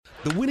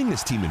The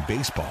winningest team in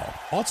baseball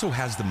also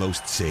has the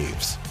most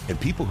saves, and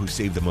people who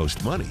save the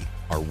most money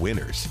are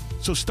winners.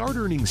 So start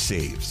earning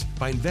saves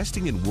by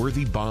investing in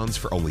worthy bonds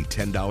for only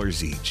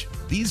 $10 each.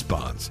 These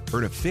bonds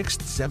earn a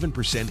fixed 7%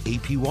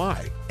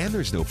 APY, and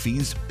there's no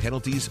fees,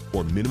 penalties,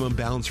 or minimum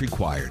balance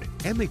required,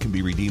 and they can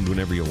be redeemed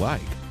whenever you like.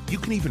 You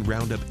can even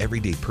round up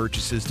everyday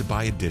purchases to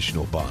buy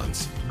additional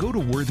bonds. Go to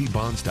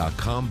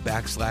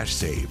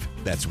worthybonds.com/save.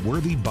 That's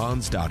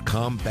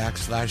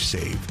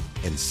worthybonds.com/save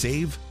and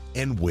save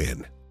and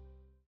win.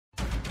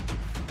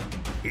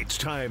 It's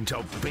time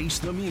to face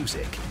the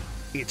music.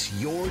 It's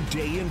Your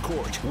Day in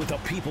Court with the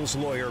people's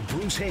lawyer,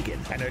 Bruce Hagen,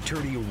 and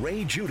attorney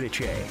Ray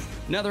Giudice.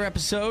 Another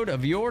episode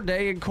of Your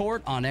Day in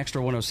Court on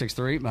Extra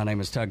 106.3. My name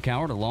is Tug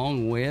Coward,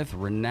 along with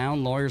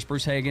renowned lawyers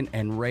Bruce Hagen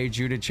and Ray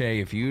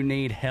Giudice. If you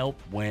need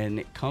help when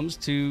it comes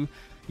to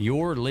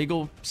your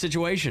legal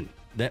situation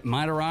that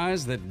might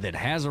arise, that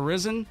has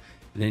arisen,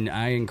 then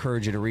I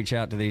encourage you to reach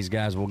out to these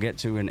guys. We'll get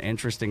to an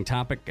interesting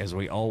topic, as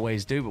we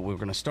always do, but we're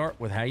going to start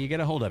with how you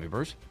get a hold of you,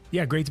 Bruce.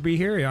 Yeah, great to be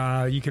here.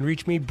 You can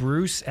reach me,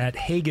 Bruce, at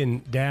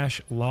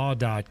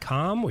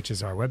hagen-law.com, which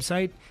is our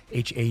website,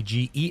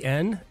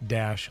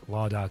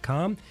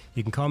 HAGEN-law.com.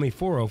 You can call me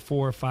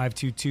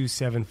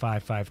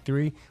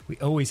 404-522-7553. We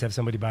always have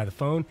somebody by the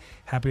phone.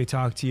 Happy to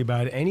talk to you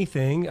about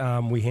anything.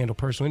 We handle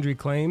personal injury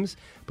claims,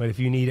 but if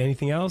you need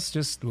anything else,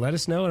 just let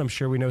us know, and I'm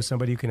sure we know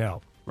somebody who can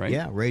help. Right?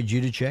 Yeah, Ray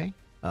Giudice.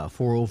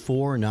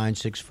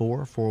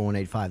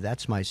 404-964-4185.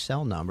 That's my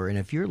cell number. And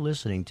if you're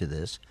listening to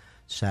this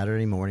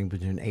Saturday morning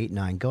between 8 and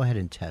 9, go ahead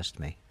and test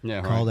me.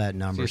 Yeah, Call right. that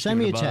number. Just Send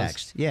give me it a a buzz.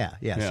 text. Yeah,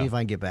 see if I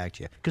can get back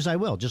to you. Because I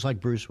will, just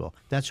like Bruce will.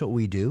 That's what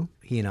we do.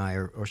 He and I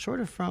are sort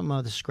of from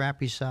the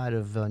scrappy side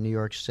of New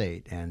York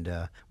State. And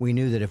we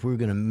knew that if we were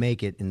going to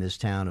make it in this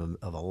town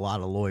of a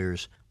lot of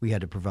lawyers, we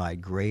had to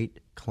provide great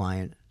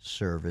client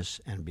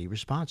service and be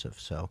responsive.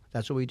 So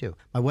that's what we do.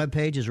 My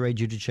webpage is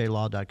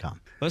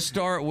raygiudicelaw.com. Let's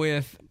start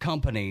with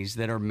companies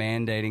that are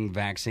mandating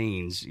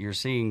vaccines. You're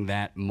seeing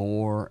that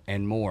more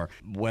and more.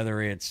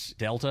 Whether it's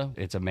Delta,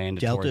 it's a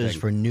mandatory Delta is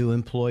thing. for new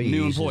employees.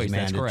 New employees, is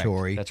that's correct.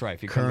 mandatory. That's right.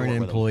 If you come to Current work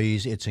with them.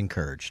 employees, it's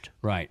encouraged.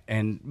 Right.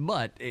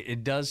 But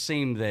it does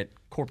seem that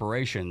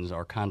corporations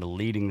are kind of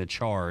leading the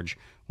charge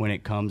when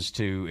it comes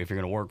to, if you're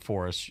going to work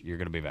for us, you're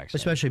going to be vaccinated.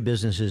 Especially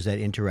businesses that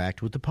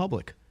interact with the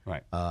public.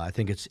 Right. I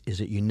think is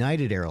it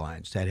United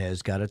Airlines that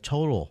has got a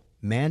total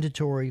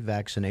mandatory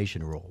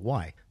vaccination rule.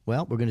 Why?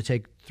 Well, we're going to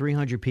take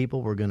 300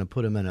 people, we're going to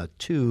put them in a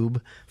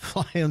tube,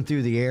 fly them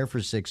through the air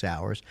for 6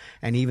 hours,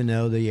 and even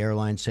though the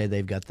airlines say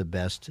they've got the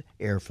best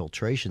air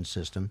filtration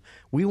system,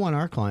 we want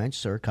our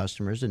clients, our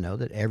customers, to know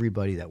that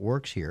everybody that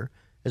works here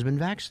has been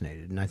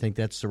vaccinated, and I think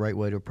that's the right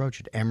way to approach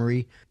it.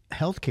 Emory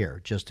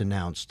Healthcare just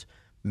announced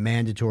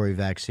mandatory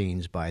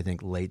vaccines by, I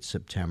think, late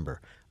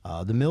September.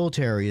 The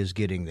military is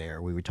getting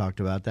there. We talked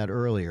about that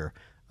earlier.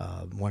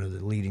 One of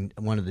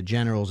the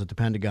generals at the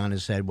Pentagon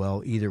has said,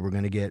 well, either we're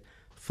going to get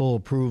full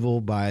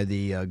approval by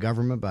the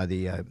government, by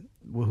the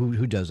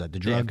who does that? The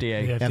drug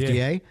FDA. The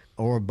FDA.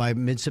 or by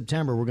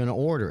mid-September we're going to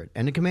order it.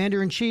 And the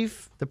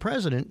commander-in-chief, the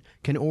president,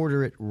 can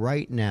order it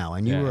right now.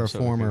 And you were a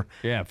former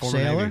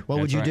sailor. Navy. What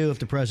would That's you right. do if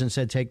the president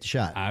said take the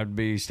shot? I'd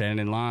be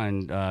standing in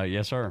line.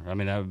 Yes, sir. I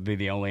mean, that would be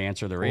the only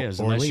answer there is,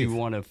 or unless leave. you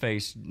want to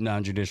face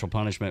non-judicial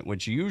punishment,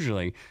 which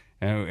usually,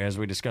 as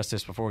we discussed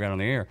this before we got on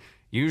the air,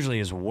 usually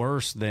is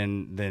worse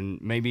than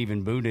maybe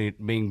even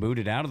being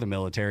booted out of the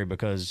military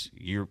because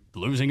you're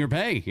losing your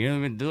pay. You know, I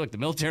mean, look, the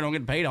military don't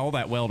get paid all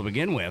that well to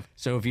begin with.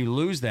 So if you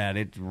lose that,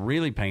 it's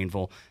really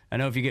painful. I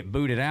know if you get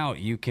booted out,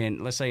 you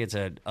can, let's say it's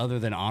other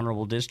than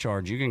honorable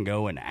discharge, you can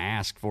go and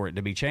ask for it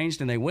to be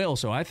changed, and they will.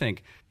 So I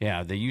think, the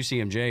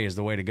UCMJ is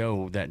the way to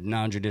go. That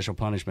non-judicial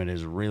punishment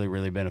is really,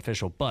 really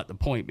beneficial. But the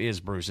point is,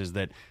 Bruce, is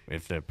that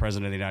if the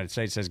president of the United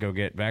States says go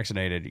get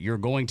vaccinated, you're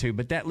going to.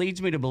 But that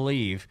leads me to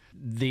believe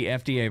the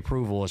FDA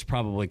approval is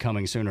probably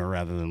coming sooner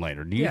rather than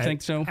later. Do you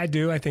think so? I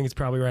do. I think it's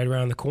probably right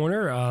around the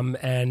corner,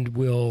 and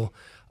will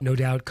no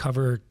doubt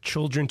cover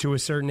children to a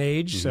certain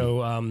age,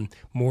 so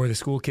more of the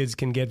school kids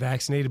can get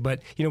vaccinated.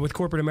 But, with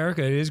corporate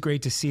America, it is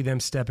great to see them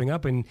stepping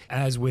up. And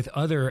as with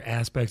other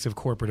aspects of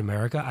corporate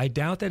America, I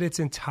doubt that it's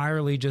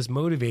entirely just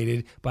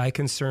motivated by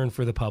concern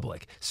for the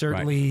public.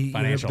 Certainly,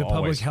 Right. the public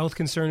always. health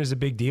concern is a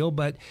big deal,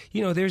 but,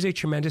 there's a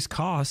tremendous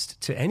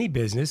cost to any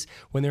business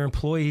when their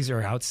employees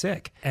are out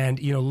sick. And,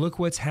 look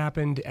what's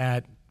happened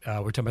at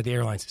we're talking about the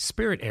airlines,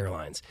 Spirit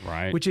Airlines,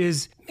 Right. which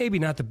is maybe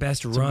not the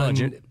best run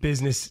budget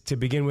business to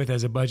begin with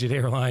as a budget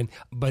airline,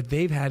 but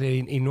they've had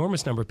an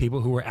enormous number of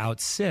people who were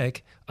out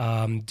sick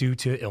due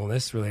to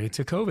illness related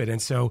to COVID. And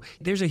so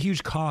there's a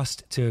huge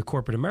cost to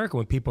corporate America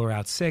when people are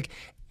out sick.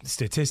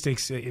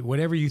 Statistics,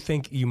 whatever you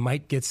think you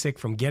might get sick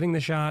from getting the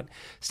shot,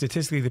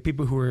 statistically, the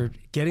people who are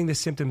getting the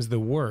symptoms the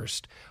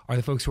worst are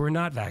the folks who are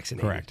not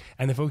vaccinated. Correct.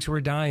 And the folks who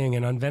are dying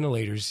and on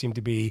ventilators seem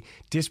to be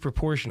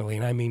disproportionately,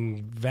 and I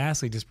mean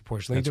vastly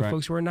disproportionately, That's the right.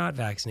 folks who are not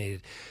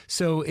vaccinated.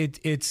 So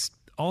it's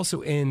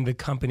also in the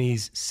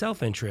company's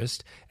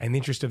self-interest and the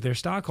interest of their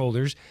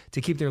stockholders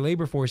to keep their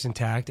labor force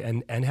intact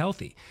and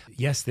healthy.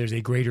 Yes, there's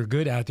a greater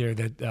good out there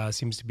that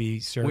seems to be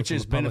served, which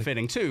is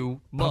benefiting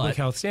too, public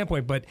health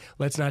standpoint. But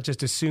let's not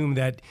just assume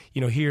that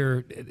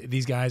here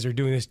these guys are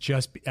doing this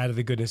just out of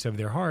the goodness of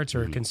their hearts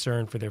or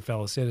concern for their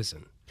fellow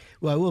citizen.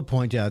 Well, I will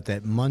point out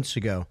that months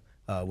ago,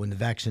 when the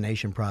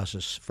vaccination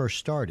process first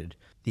started,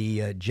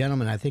 the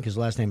gentleman, I think his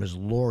last name is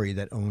Laurie,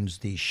 that owns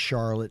the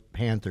Charlotte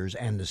Panthers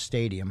and the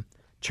stadium,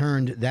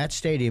 turned that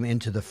stadium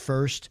into the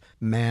first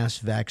mass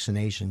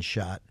vaccination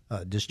shot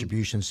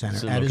distribution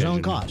center at his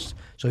own cost.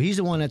 So he's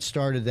the one that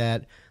started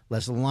that.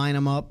 Let's line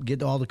them up,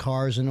 get all the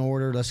cars in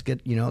order. Let's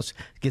get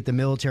the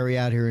military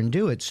out here and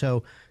do it.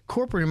 So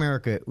corporate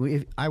America,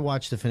 I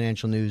watch the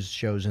financial news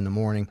shows in the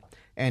morning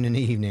and in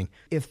the evening.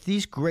 If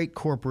these great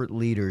corporate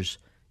leaders,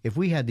 if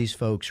we had these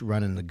folks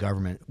running the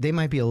government, they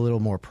might be a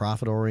little more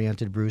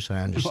profit-oriented, Bruce.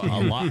 I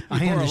understand. A lot.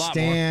 I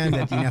understand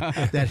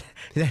that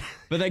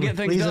but they get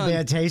things leaves done. a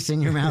bad taste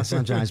in your mouth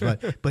sometimes,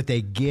 but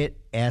they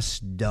get S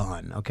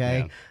done. Okay,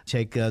 Yeah.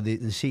 Take the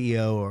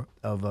CEO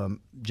of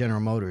General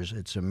Motors.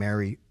 It's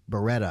Mary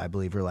Beretta, I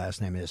believe her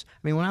last name is. I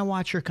mean, when I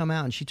watch her come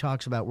out and she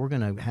talks about we're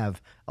going to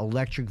have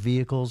electric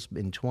vehicles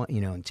in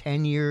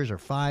 10 years or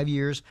 5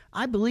 years,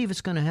 I believe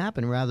it's going to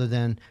happen rather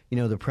than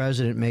the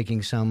president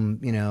making some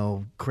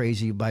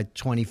crazy by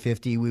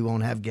 2050 we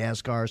won't have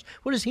gas cars.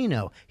 What does he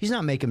know? He's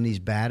not making these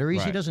batteries.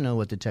 Right. He doesn't know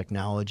what the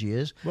technology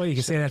is. Well, you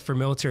can say that for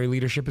military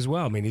leadership as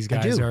well. I mean, these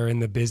guys are in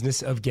the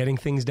business of getting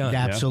things done.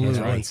 Absolutely.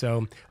 You know, and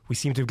so we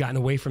seem to have gotten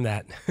away from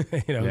that.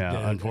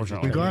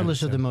 Unfortunately.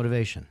 Regardless of the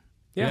motivation.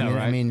 Yeah,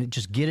 I mean,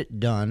 just get it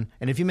done.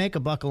 And if you make a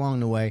buck along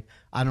the way,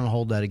 I don't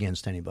hold that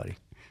against anybody.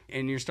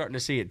 And you're starting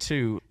to see it,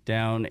 too,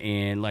 down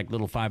in like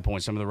Little 5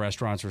 Points. Some of the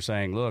restaurants are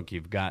saying, look,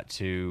 you've got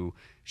to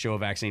show a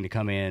vaccine to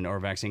come in or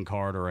a vaccine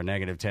card or a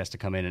negative test to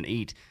come in and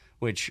eat,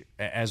 which,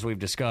 as we've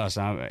discussed,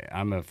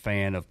 I'm a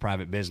fan of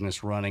private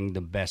business running the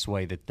best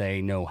way that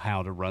they know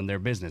how to run their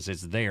business.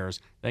 It's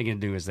theirs. They can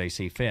do as they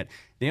see fit.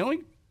 The only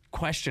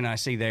question I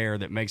see there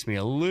that makes me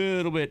a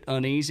little bit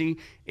uneasy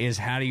is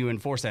how do you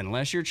enforce that?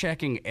 Unless you're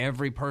checking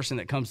every person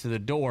that comes to the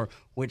door,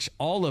 which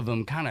all of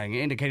them kind of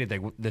indicated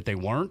that they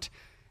weren't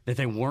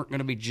going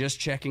to be just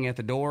checking at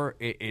the door.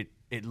 It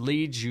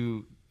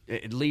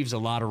leaves a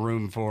lot of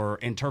room for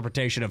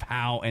interpretation of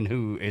how and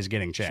who is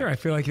getting checked. Sure, I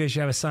feel like they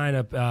should have a sign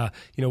up.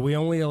 We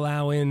only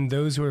allow in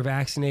those who are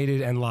vaccinated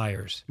and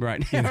liars.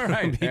 Right,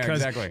 right.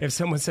 Because exactly. if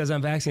someone says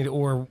I'm vaccinated,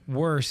 or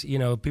worse,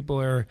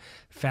 people are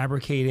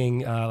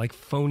fabricating like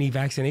phony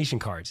vaccination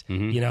cards.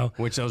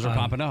 Which those are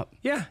popping up.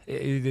 Yeah,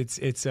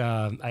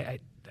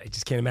 I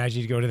just can't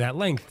imagine you go to that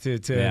length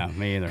to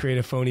me either. create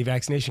a phony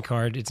vaccination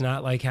card. It's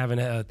not like having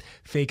a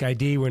fake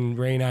ID when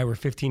Ray and I were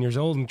 15 years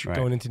old and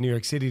going into New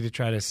York City to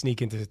try to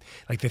sneak into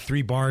like the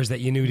 3 bars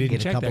that you knew didn't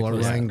Get check a couple that of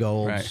close.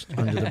 Rheingolds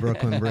under the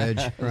Brooklyn Bridge,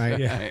 right?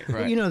 Yeah.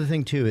 But the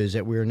thing, too, is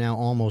that we're now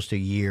almost a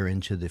year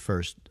into the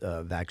first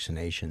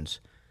vaccinations.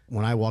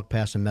 When I walk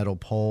past a metal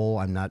pole,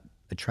 I'm not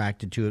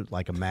attracted to it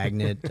like a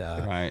magnet.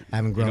 Right. I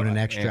haven't grown an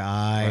extra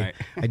eye.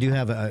 Right. I do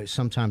have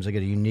sometimes I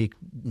get a unique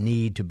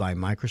need to buy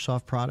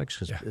Microsoft products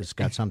because it's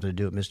got something to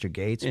do with Mr.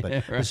 Gates.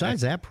 But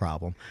besides that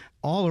problem,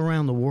 all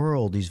around the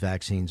world, these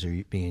vaccines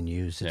are being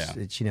used.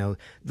 It's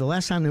the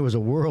last time there was a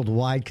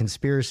worldwide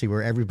conspiracy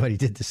where everybody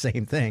did the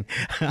same thing.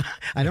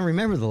 I don't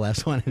remember the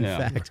last one, in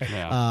fact.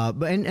 Yeah.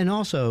 But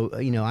also,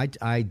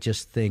 I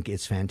just think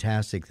it's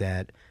fantastic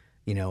that,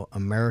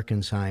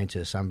 American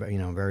scientists, I'm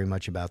very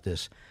much about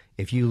this.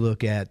 If you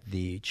look at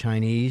the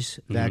Chinese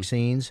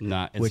vaccines,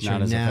 which are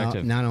now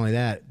effective. Not only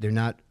that, they're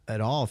not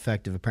at all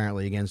effective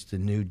apparently against the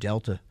new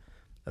Delta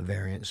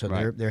variant. So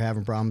they're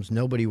having problems.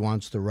 Nobody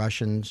wants the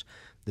Russians.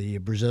 The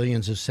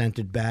Brazilians have sent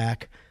it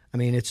back. I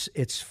mean, it's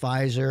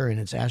Pfizer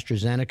and it's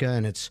AstraZeneca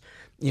and it's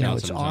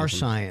it's our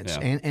science.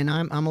 Yeah. And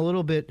I'm a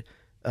little bit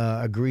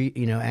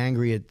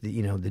angry at the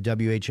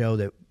WHO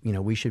that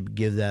we should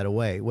give that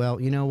away. Well,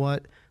 you know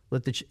what?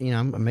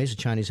 I'm amazed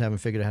the Chinese haven't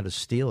figured out how to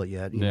steal it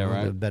yet.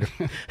 Right. Better.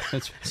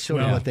 That's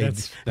sort of what they.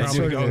 That's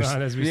probably going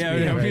on as we speak.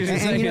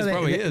 It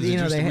probably is. We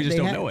just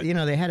don't know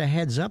it. They had a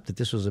heads up that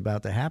this was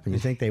about to happen. You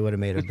think they would have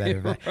made a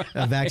better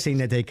a vaccine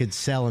that they could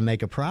sell and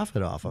make a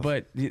profit off of?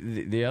 But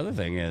the other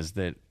thing is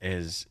that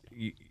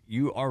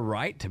you are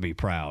right to be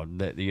proud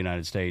that the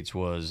United States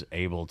was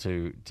able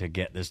to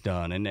get this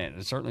done, and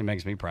it certainly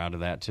makes me proud of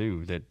that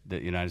too. That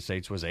the United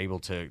States was able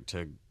to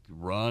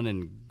run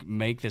and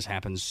make this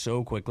happen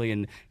so quickly,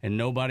 and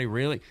nobody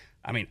really.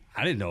 I mean,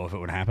 I didn't know if it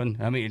would happen.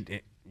 I mean,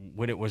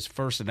 when it was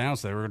first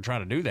announced that they were going to try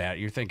to do that,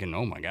 you're thinking,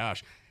 oh my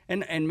gosh.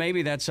 And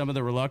maybe that's some of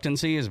the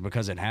reluctancy is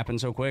because it happened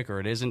so quick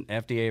or it isn't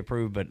FDA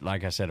approved. But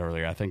like I said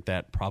earlier, I think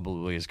that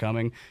probably is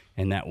coming,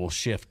 and that will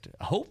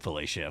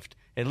hopefully shift.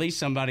 At least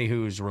somebody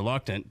who's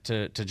reluctant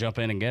to jump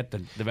in and get the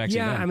vaccine.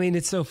 Yeah, done. I mean,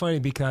 it's so funny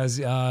because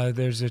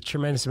there's a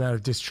tremendous amount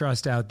of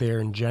distrust out there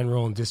in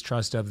general and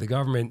distrust of the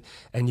government.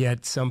 And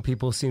yet some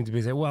people seem to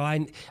be saying, well,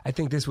 I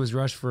think this was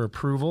rushed for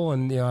approval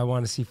and, I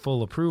want to see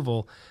full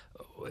approval.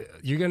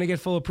 you're going to get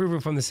full approval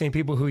from the same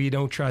people who you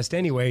don't trust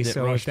anyway.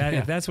 So if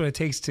that's what it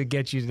takes to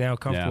get you now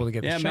comfortable to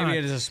get the shot. Yeah, maybe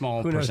it is a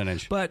small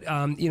percentage. But,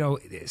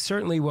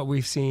 certainly what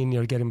we've seen,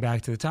 getting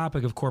back to the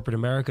topic of corporate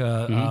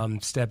America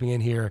stepping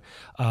in here,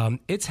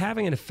 it's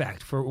having an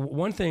effect. For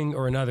one thing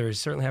or another, is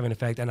certainly having an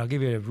effect. And I'll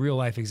give you a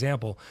real-life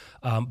example.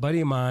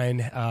 Buddy of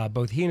mine,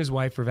 both he and his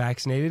wife were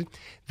vaccinated.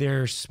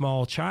 Their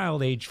small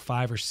child, age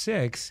 5 or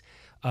 6,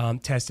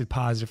 tested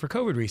positive for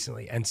COVID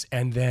recently.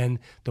 And then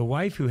the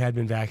wife who had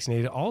been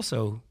vaccinated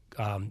also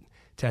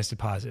tested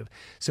positive.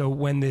 So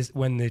when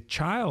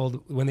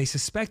they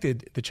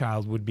suspected the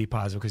child would be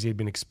positive because he had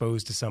been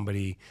exposed to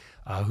somebody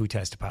who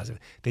tested positive,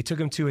 they took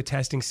him to a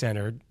testing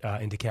center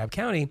in DeKalb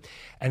County,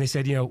 and they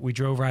said, we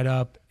drove right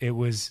up. It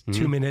was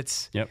 2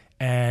 minutes,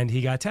 and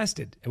he got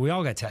tested, and we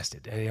all got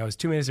tested. And it was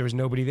 2 minutes. There was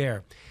nobody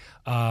there.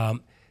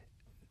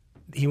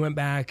 He went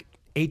back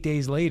 8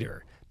 days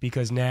later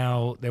because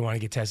now they want to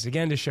get tested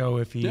again to show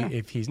if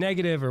he's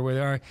negative or where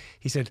they are.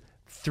 He said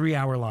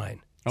 3-hour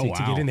line. To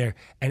get in there.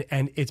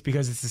 And it's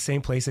because it's the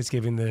same place that's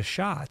giving the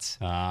shots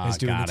as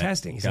doing the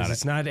testing. He says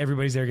it's not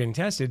everybody's there getting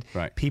tested.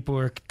 Right. People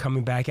are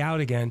coming back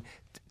out again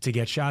to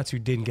get shots who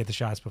didn't get the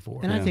shots before.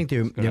 And I think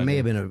there may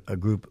have been a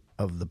group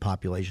of the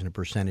population, a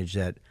percentage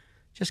that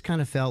just kind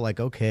of felt like,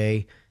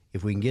 okay,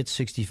 if we can get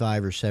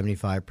 65 or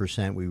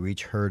 75%, we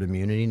reach herd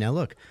immunity. Now,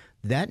 look,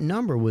 that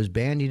number was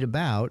bandied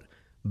about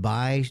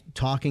by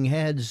talking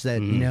heads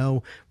that,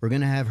 we're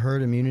going to have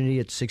herd immunity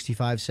at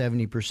 65,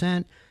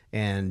 70%.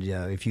 And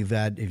if you've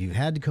had the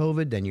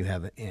COVID, then you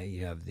have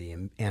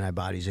the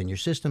antibodies in your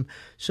system.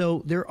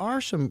 So there are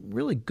some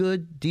really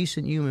good,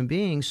 decent human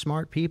beings,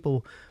 smart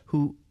people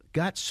who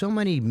got so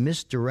many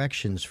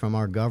misdirections from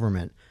our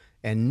government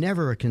and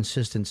never a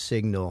consistent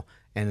signal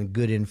and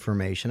good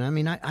information. I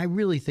mean, I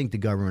really think the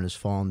government has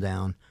fallen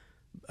down.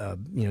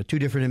 2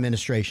 different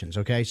administrations.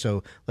 Okay,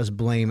 so let's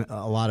blame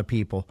a lot of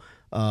people.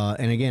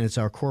 And again, it's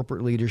our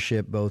corporate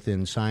leadership, both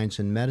in science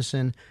and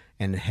medicine,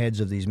 and the heads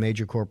of these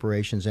major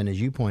corporations, and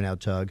as you point out,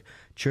 Tug,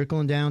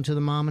 trickling down to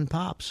the mom and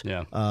pops.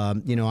 Yeah.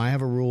 I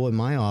have a rule in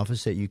my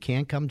office that you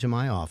can't come to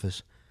my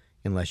office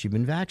unless you've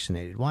been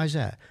vaccinated. Why is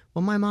that?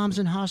 Well, my mom's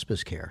in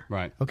hospice care.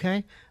 Right.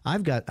 Okay?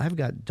 I've got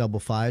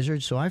double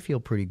Pfizer, so I feel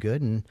pretty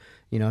good, and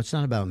it's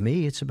not about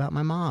me, it's about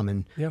my mom.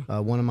 And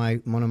one of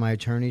my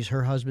attorneys,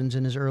 her husband's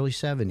in his early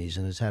 70s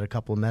and has had a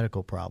couple of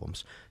medical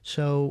problems.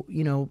 So,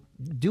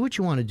 do what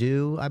you want to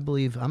do. I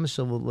believe I'm a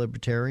civil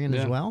libertarian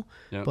as well.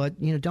 Yeah.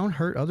 But, don't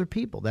hurt other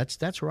people.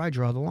 That's where I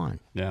draw the line.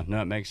 Yeah,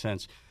 no, it makes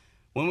sense.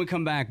 When we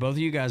come back, both of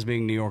you guys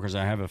being New Yorkers,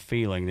 I have a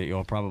feeling that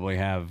you'll probably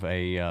have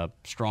a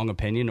strong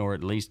opinion, or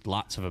at least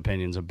lots of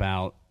opinions,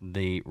 about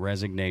the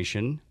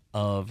resignation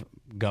of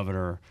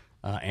Governor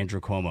Andrew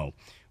Cuomo.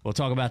 We'll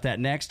talk about that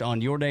next on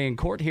Your Day in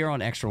Court here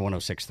on Extra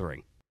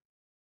 106.3.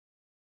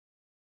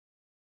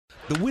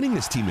 The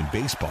winningest team in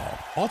baseball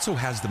also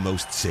has the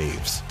most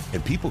saves,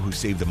 and people who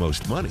save the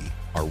most money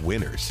are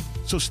winners.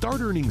 So start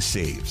earning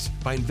saves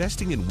by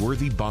investing in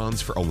worthy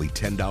bonds for only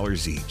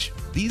 $10 each.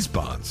 These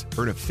bonds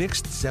earn a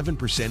fixed 7%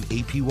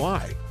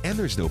 APY, and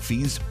there's no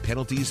fees,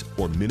 penalties,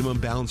 or minimum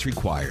balance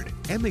required,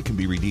 and they can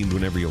be redeemed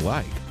whenever you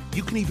like.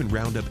 You can even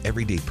round up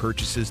everyday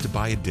purchases to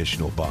buy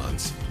additional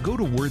bonds. Go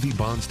to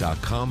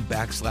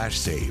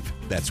worthybonds.com/save.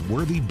 That's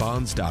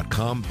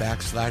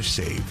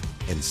worthybonds.com/save,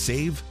 and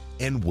save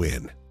and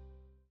win.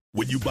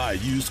 When you buy a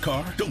used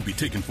car, don't be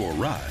taken for a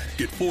ride.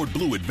 Get Ford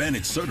Blue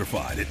Advantage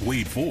certified at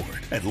Wade Ford,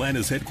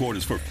 Atlanta's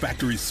headquarters for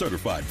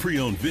factory-certified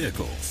pre-owned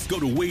vehicles. Go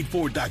to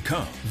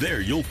WadeFord.com. There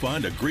you'll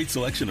find a great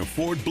selection of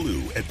Ford Blue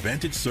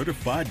Advantage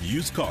certified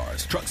used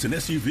cars, trucks, and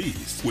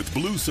SUVs. With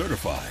Blue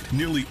certified,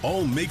 nearly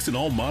all makes and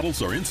all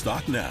models are in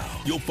stock now.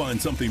 You'll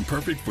find something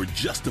perfect for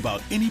just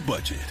about any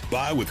budget.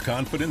 Buy with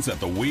confidence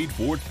at the Wade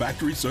Ford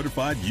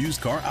factory-certified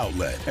used car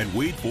outlet at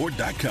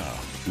WadeFord.com.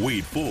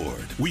 Wade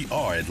Ford. We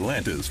are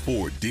Atlanta's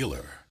Ford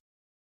dealer.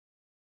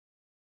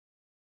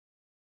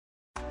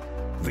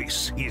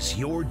 This is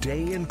Your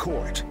Day in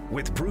Court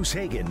with Bruce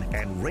Hagen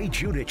and Ray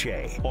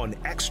Giudice on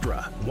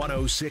Extra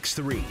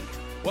 106.3.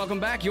 Welcome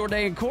back. Your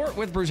Day in Court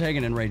with Bruce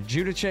Hagen and Ray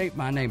Giudice.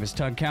 My name is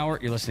Tug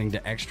Cowart. You're listening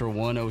to Extra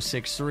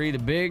 106.3. The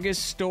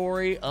biggest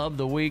story of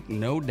the week,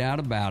 no doubt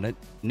about it.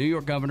 New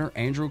York Governor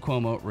Andrew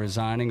Cuomo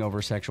resigning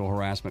over sexual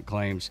harassment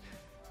claims.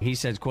 He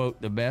says,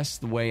 quote, "The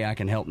best way I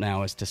can help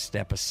now is to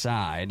step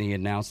aside." He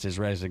announced his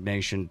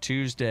resignation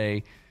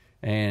Tuesday,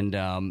 and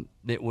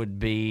it would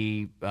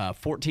be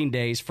 14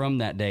 days from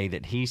that day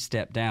that he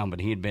stepped down, but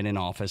he had been in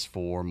office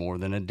for more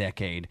than a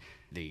decade.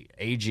 The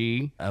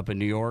AG up in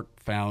New York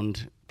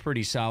found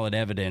pretty solid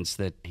evidence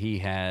that he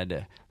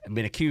had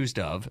been accused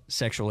of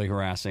sexually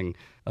harassing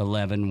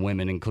 11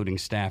 women, including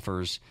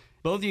staffers.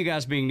 Both of you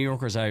guys being New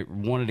Yorkers, I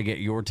wanted to get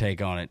your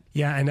take on it.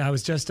 Yeah, and I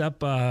was just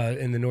up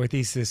in the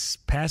Northeast this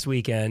past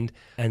weekend,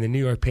 and the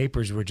New York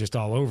papers were just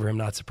all over him,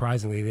 not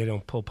surprisingly. They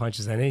don't pull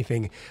punches on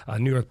anything.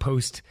 New York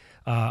Post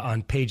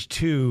on page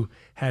 2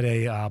 had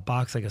a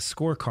box like a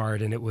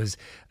scorecard, and it was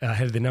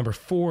had the number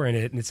 4 in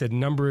it, and it said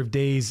number of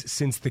days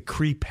since the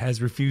creep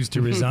has refused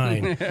to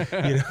resign.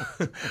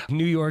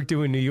 New York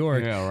doing New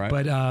York. Yeah, right.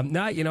 But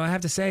I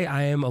have to say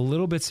I am a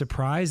little bit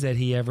surprised that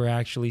he ever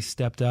actually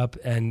stepped up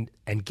and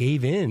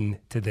gave in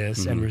to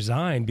this and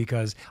resigned,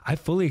 because I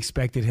fully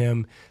expected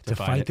him to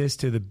fight this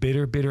to the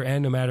bitter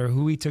end, no matter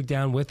who he took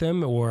down with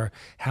him or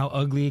how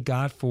ugly it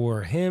got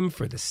for him,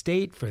 for the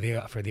state, for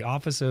the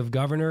office of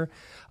governor.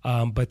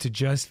 But to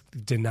just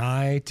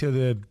deny to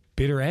the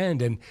bitter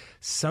end, and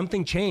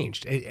something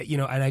changed,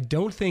 and I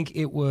don't think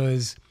it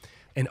was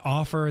an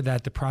offer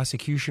that the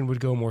prosecution would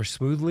go more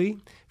smoothly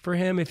for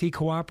him if he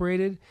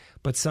cooperated,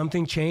 but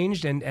something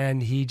changed,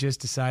 and he just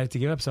decided to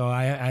give up. So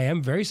I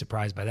am very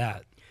surprised by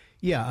that.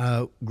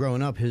 Yeah,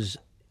 growing up in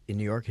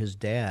New York, his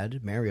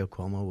dad, Mario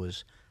Cuomo,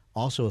 was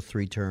also a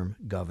 3-term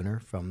governor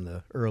from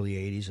the early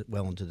 80s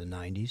well into the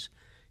 90s,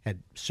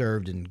 had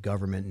served in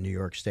government in New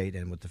York State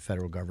and with the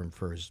federal government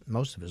for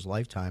most of his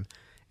lifetime,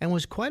 and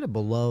was quite a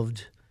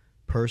beloved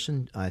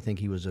person. I think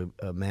he was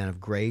a man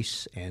of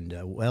grace and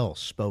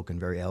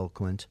well-spoken, very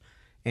eloquent,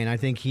 and I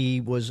think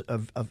he was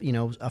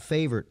a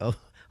favorite of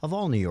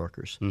all New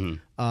Yorkers.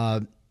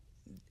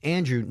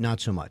 Andrew, not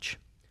so much.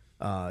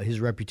 His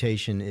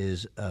reputation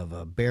is of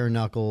a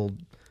bare-knuckled,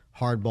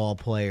 hardball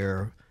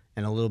player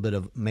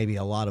and maybe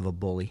a lot of a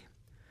bully.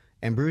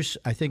 And Bruce,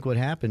 I think what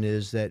happened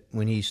is that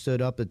when he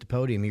stood up at the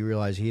podium, he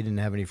realized he didn't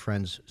have any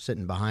friends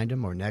sitting behind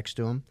him or next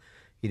to him.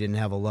 He didn't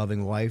have a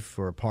loving wife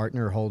or a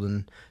partner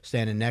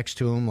standing next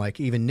to him, like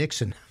even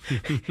Nixon.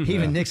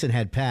 Even Nixon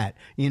had Pat,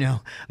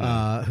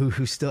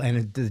 who still,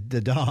 and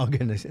the dog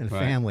and the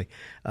family.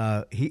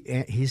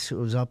 He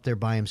was up there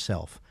by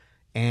himself.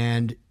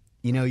 And,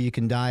 you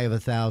can die of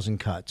 1,000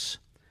 cuts.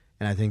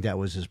 And I think that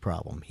was his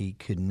problem. He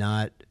could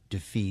not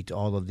defeat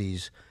all of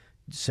these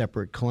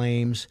separate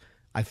claims.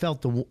 I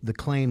felt the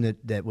claim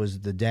that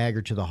was the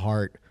dagger to the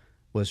heart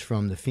was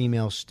from the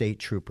female state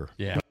trooper.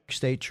 Yeah.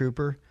 State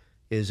trooper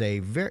is a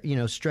very,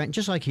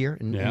 just like here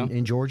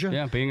in Georgia.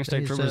 Yeah, being a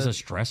state trooper is a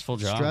stressful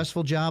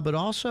job. But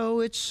also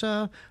it's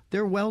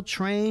they're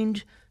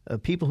well-trained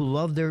people who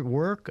love their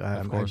work.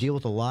 I deal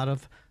with a lot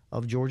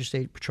of Georgia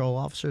State Patrol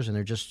officers, and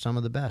they're just some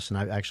of the best. And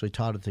I actually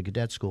taught at the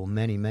cadet school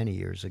many, many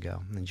years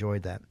ago.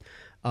 Enjoyed that.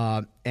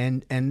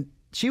 And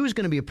she was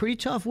going to be a pretty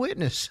tough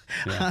witness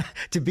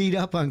to beat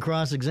up on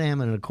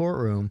cross-examine in a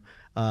courtroom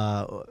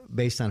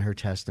based on her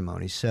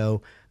testimony.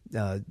 So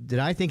did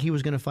I think he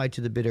was going to fight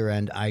to the bitter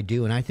end? I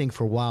do, and I think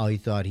for a while he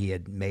thought he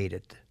had made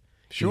it.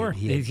 Sure.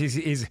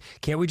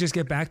 Can't we just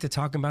get back to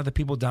talking about the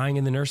people dying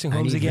in the nursing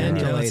homes again?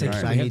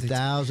 I need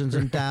thousands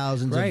and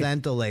thousands of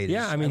ventilators.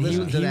 Yeah, I mean, he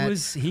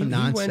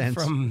went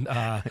from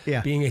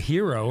being a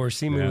hero or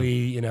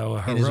seemingly,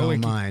 a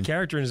heroic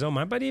character in his own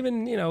mind, but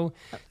even,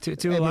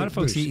 to a lot of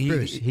folks,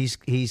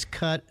 he's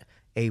cut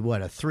a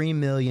 $3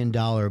 million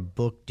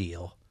book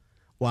deal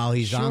while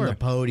he's on the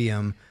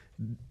podium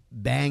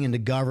banging the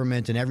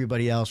government and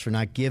everybody else for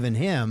not giving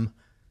him,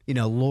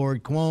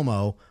 Lord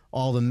Cuomo,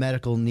 all the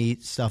medical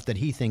stuff that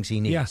he thinks he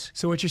needs. Yeah.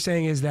 So what you're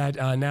saying is that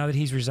now that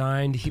he's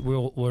resigned,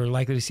 we're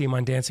likely to see him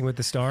on Dancing with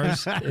the Stars?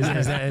 Is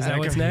that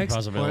what's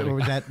next?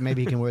 Or that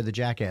maybe he can wear the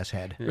jackass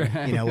head.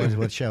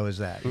 What show is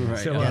that? Right.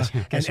 So,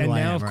 and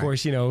now, of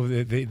course,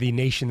 the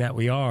nation that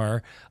we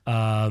are,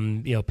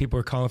 people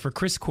are calling for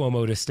Chris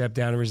Cuomo to step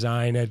down and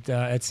resign at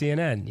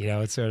CNN.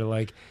 It's sort of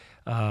like...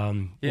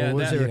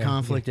 was there a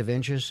conflict of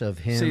interest of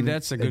him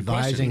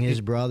advising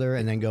his brother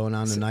and then going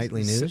on the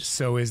nightly news?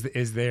 So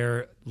is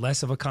there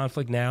less of a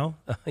conflict now?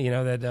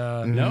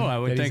 No, I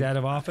would think he's out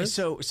of office.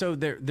 So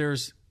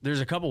there's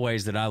a couple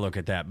ways that I look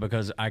at that,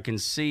 because I can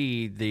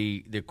see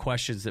the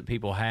questions that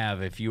people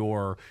have if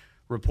you're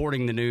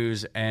reporting the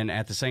news and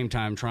at the same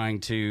time trying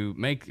to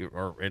make,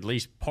 or at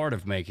least part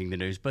of making the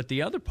news. But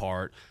the other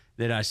part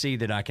that I see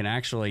that I can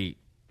actually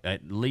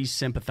at least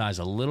sympathize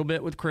a little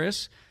bit with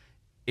Chris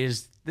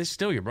is this is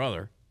still your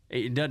brother.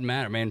 It doesn't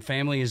matter, man.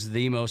 Family is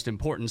the most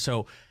important.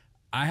 So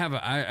I have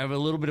a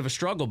little bit of a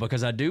struggle,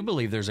 because I do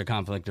believe there's a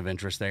conflict of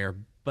interest there.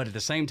 But at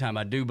the same time,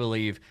 I do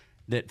believe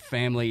that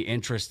family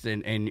interest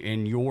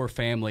in your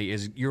family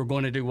is you're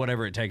going to do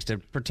whatever it takes to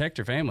protect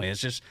your family.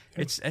 It's just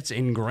it's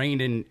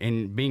ingrained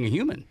in being a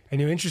human.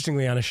 And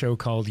interestingly, on a show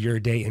called Your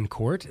Day in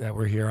Court that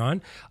we're here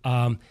on,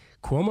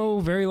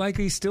 Cuomo very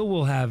likely still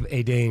will have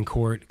a day in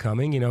court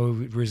coming.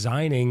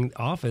 Resigning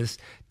office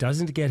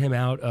doesn't get him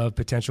out of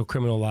potential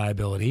criminal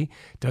liability,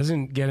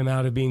 doesn't get him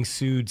out of being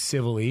sued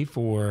civilly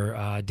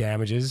for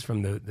damages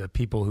from the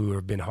people who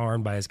have been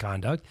harmed by his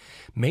conduct,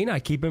 may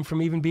not keep him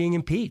from even being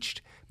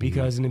impeached,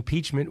 because an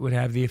impeachment would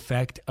have the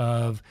effect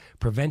of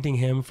preventing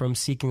him from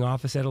seeking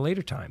office at a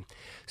later time.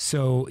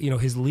 So,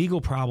 his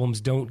legal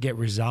problems don't get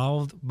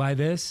resolved by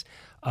this.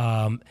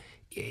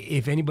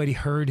 If anybody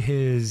heard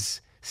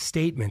his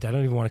statement, I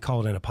don't even want to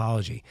call it an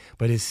apology,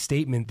 but his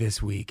statement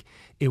this week,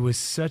 it was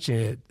such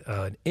an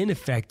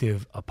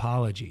ineffective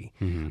apology.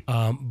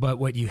 But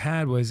what you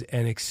had was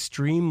an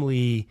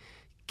extremely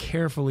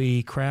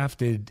carefully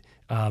crafted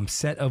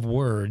set of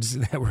words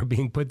that were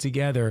being put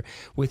together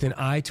with an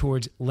eye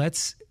towards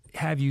let's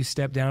have you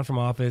step down from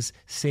office,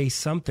 say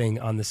something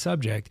on the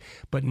subject,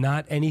 but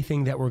not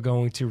anything that we're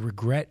going to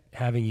regret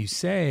having you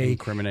say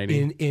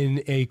incriminating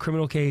in a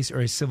criminal case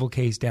or a civil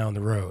case down the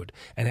road.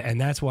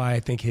 And that's why I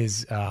think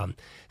his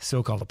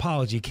so-called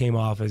apology came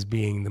off as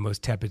being the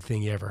most tepid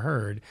thing you ever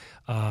heard.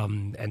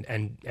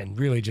 And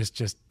really just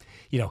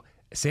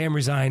say I'm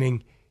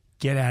resigning,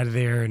 get out of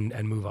there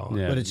and move on.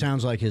 Yeah. But it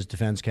sounds like his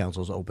defense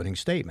counsel's opening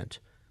statement.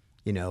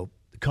 The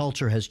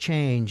culture has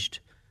changed.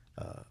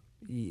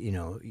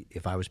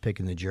 If I was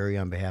picking the jury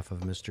on behalf of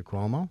Mr.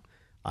 Cuomo,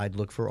 I'd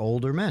look for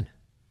older men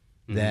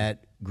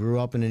that grew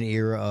up in an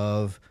era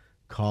of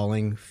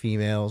calling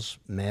females,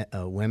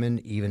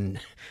 women, even,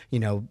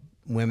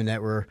 women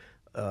that were,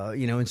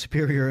 in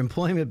superior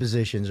employment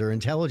positions or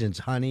intelligence,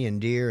 honey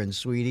and dear and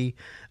sweetie.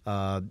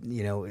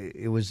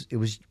 It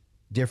was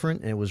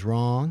different and it was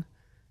wrong,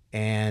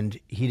 and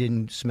he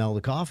didn't smell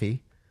the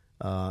coffee.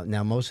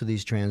 Now, most of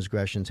these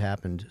transgressions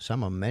happened,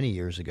 some of them many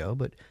years ago,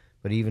 but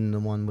even the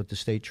one with the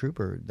state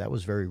trooper, that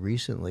was very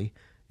recently.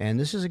 And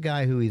this is a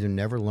guy who either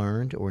never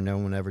learned or no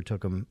one ever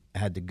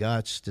had the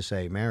guts to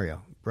say,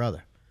 Mario,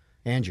 brother,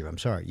 Andrew, I'm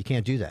sorry, you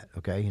can't do that,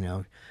 okay?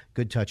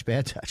 Good touch,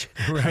 bad touch.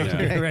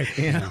 Right,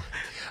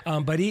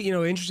 right. But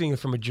interesting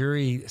from a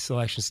jury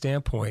selection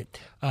standpoint,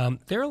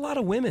 there are a lot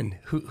of women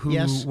who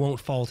Yes. won't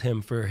fault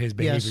him for his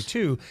behavior Yes.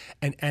 too,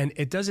 and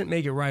it doesn't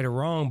make it right or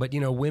wrong. But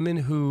women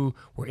who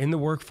were in the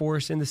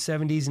workforce in the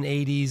 70s and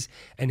 80s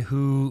and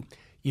who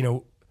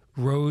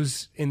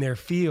rose in their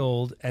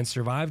field and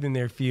survived in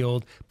their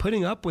field,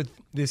 putting up with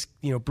this,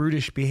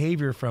 brutish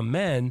behavior from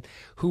men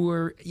who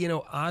were,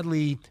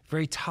 oddly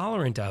very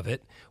tolerant of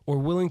it or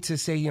willing to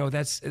say,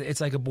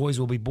 it's like a boys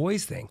will be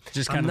boys thing.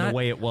 Just kind of the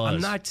way it was. I'm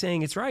not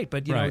saying it's right,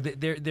 but,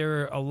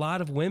 there are a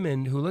lot of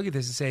women who look at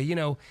this and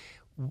say,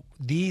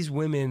 these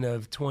women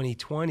of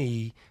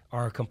 2020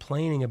 are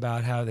complaining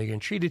about how they're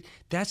getting treated.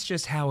 That's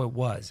just how it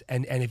was.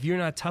 And if you're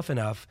not tough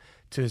enough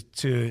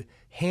to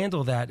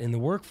handle that in the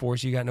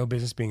workforce, you got no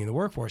business being in the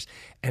workforce.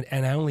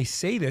 And I only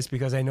say this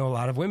because I know a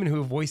lot of women who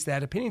have voiced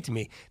that opinion to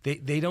me.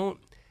 They don't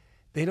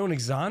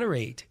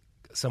exonerate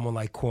someone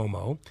like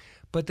Cuomo,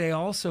 but they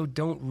also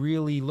don't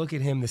really look at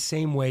him the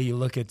same way you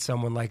look at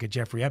someone like a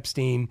Jeffrey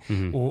Epstein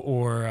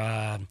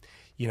or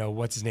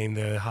what's his name,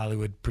 the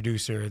Hollywood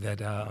producer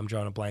that I'm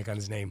drawing a blank on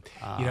his name.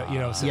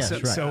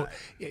 So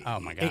oh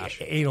my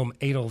gosh,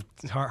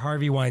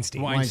 Harvey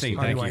Weinstein. Weinstein,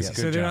 Harvey thank you. Weinstein.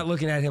 Good So they're job. not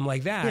looking at him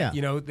like that.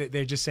 Yeah.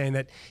 They're just saying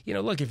that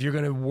look, if you're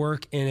going to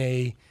work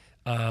in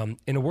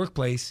a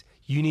workplace,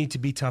 you need to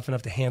be tough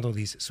enough to handle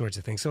these sorts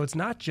of things. So it's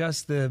not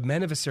just the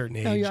men of a certain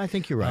age. No, yeah, I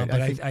think you're right.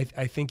 But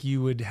I think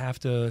you would have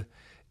to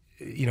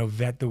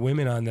vet the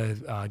women on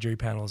the jury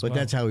panel as well. But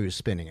that's how he was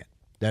spinning it.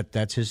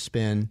 That's his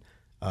spin.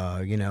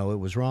 It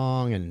was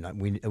wrong, and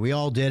we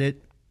all did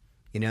it,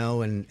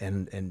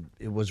 and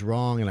it was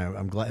wrong, and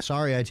I'm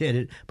sorry I did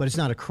it, but it's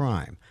not a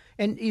crime.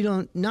 And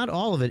not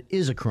all of it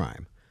is a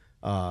crime.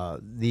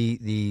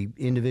 The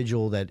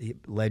individual that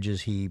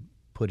alleges he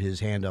put his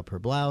hand up her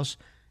blouse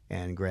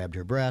and grabbed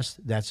her breast,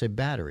 that's a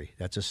battery.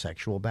 That's a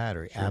sexual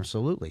battery,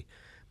 absolutely.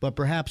 But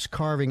perhaps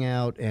carving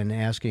out and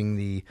asking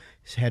the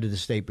head of the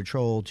State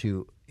Patrol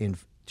to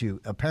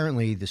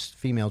apparently this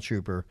female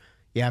trooper,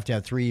 you have to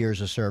have 3 years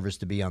of service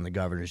to be on the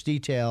governor's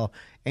detail,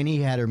 and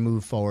he had her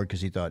move forward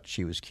because he thought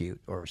she was cute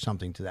or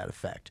something to that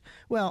effect.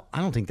 Well, I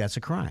don't think that's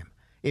a crime.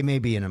 It may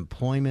be an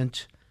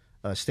employment,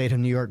 state of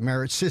New York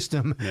merit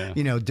system,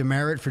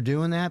 demerit for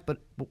doing that, but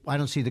I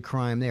don't see the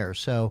crime there.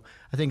 So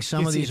I think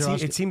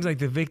it seems like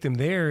the victim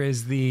there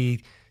is the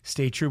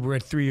state trooper who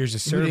had 3 years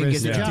of Who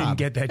service didn't didn't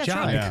get that That's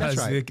job right. because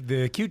That's right.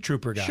 the cute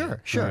trooper got it.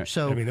 Sure. Right.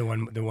 So the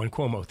one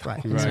Cuomo thing.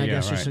 Right. And then I Right,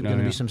 guess yeah, there's right. going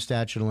to No, be some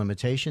statute of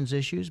limitations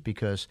issues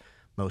because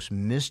most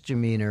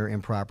misdemeanor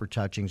improper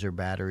touchings or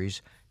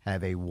batteries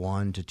have a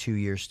 1 to 2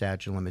 year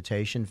statute of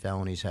limitation.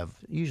 Felonies have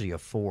usually a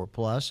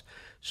 4+.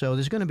 So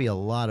there's going to be a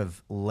lot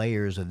of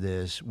layers of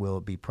this will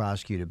be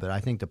prosecuted. But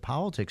I think the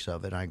politics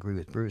of it, I agree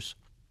with Bruce.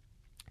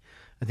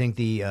 I think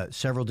the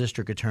several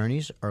district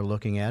attorneys are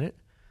looking at it.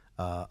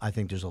 I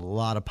think there's a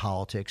lot of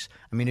politics.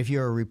 I mean, if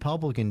you're a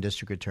Republican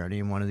district attorney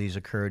and one of these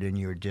occurred in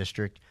your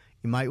district,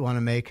 you might want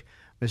to make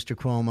Mr.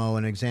 Cuomo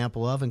an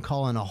example of and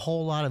call in a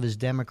whole lot of his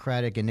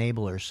Democratic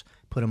enablers,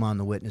 put him on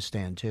the witness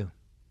stand too.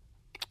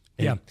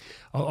 Yeah.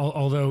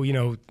 Although,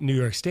 New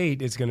York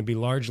State is going to be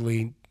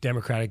largely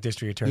Democratic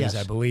district attorneys,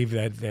 Yes. I believe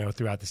that,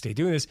 throughout the state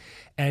doing this.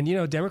 And,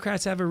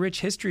 Democrats have a rich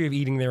history of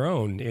eating their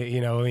own.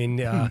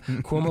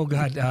 Cuomo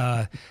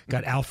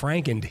got Al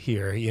Frankened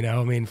here.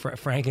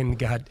 Franken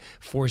got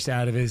forced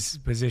out of his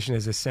position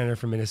as a senator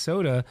from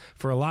Minnesota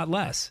for a lot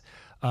less.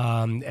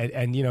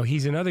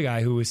 He's another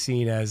guy who was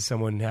seen as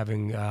someone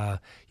having,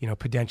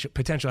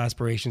 potential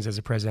aspirations as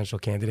a presidential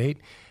candidate.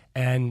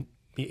 And,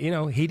 he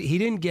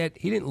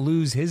didn't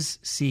lose his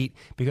seat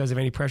because of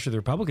any pressure the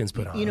Republicans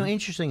put on him.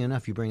 Interesting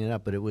enough, you bring it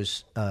up, but it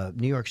was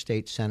New York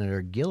State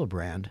Senator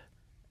Gillibrand,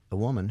 a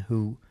woman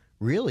who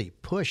really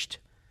pushed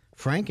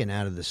Franken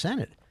out of the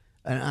Senate.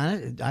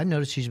 And I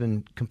noticed he's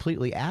been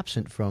completely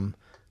absent from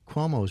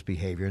Cuomo's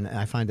behavior, and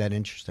I find that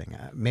interesting.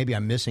 Maybe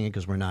I'm missing it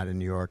because we're not in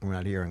New York and we're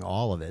not hearing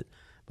all of it.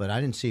 But I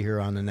didn't see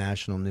her on the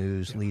national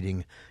news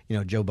leading.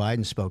 Joe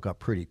Biden spoke up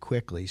pretty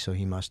quickly, so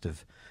he must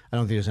have. I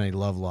don't think there's any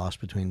love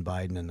lost between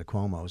Biden and the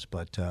Cuomos,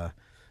 but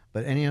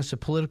it's a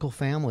political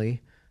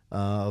family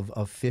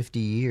of 50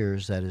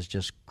 years that has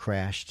just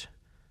crashed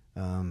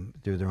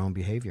through their own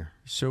behavior.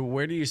 So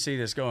where do you see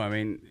this going? I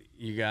mean,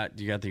 you got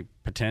the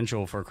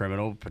potential for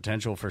criminal,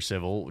 potential for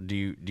civil.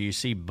 Do you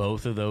see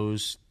both of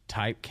those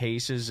type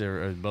cases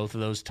or both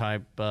of those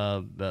type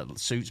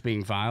suits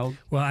being filed?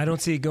 Well, I don't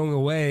see it going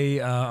away.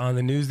 On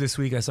the news this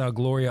week, I saw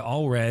Gloria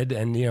Allred,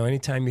 and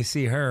anytime you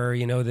see her,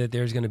 you know that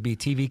there's going to be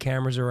TV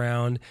cameras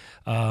around.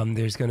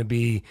 There's going to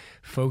be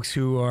folks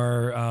who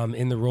are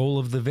in the role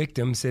of the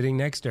victim sitting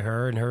next to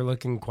her, and her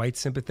looking quite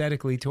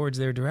sympathetically towards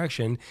their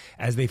direction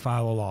as they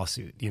file a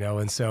lawsuit.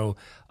 And so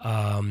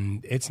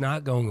it's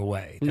not going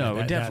away. No,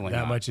 definitely that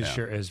not. much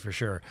is for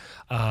sure.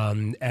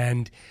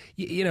 And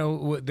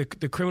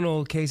the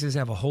criminal cases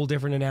have a whole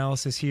different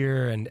analysis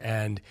here,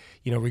 and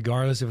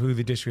regardless of who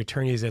the district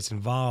attorney is that's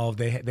involved,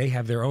 they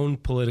have their own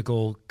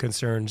political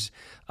concerns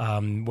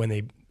when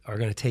they are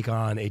going to take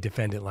on a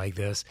defendant like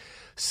this.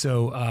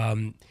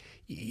 So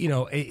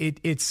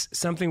it's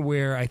something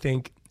where I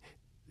think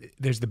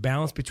there's the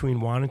balance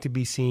between wanting to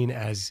be seen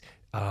as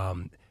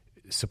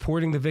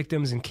supporting the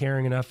victims and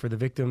caring enough for the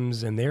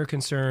victims and their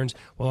concerns,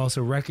 while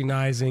also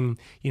recognizing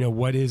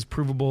what is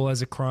provable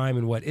as a crime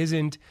and what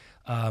isn't.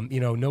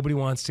 Nobody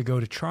wants to go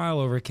to trial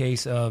over a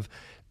case of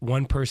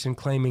one person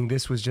claiming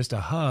this was just a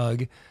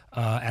hug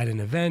at an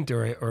event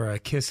or a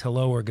kiss,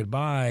 hello, or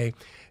goodbye,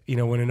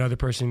 when another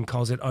person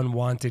calls it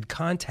unwanted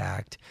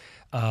contact.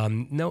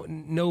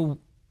 No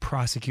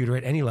prosecutor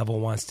at any level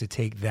wants to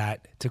take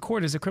that to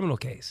court as a criminal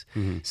case.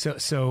 Mm-hmm.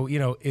 So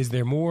is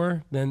there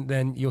more?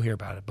 Then you'll hear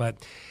about it.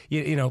 But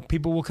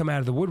people will come out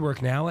of the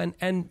woodwork now,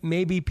 and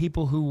maybe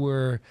people who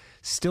were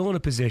still in a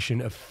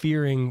position of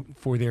fearing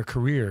for their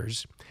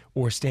careers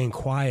or staying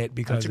quiet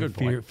because of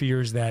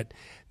fears that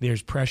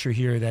there's pressure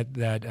here that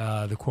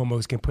the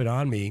Cuomos can put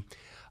on me.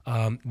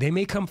 They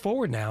may come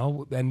forward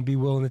now and be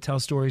willing to tell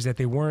stories that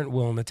they weren't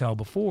willing to tell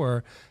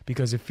before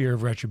because of fear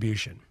of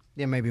retribution.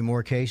 There may be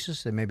more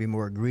cases. There may be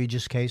more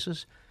egregious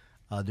cases.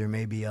 There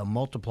may be a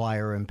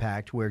multiplier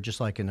impact where, just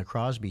like in the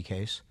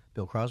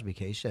Bill Crosby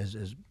case,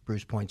 as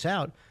Bruce points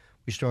out,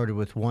 we started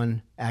with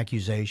one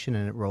accusation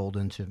and it rolled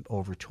into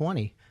over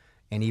 20.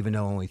 And even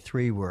though only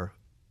 3 were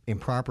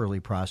improperly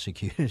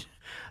prosecuted,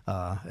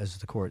 as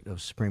the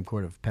Supreme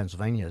Court of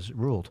Pennsylvania has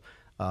ruled,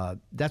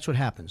 that's what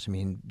happens. I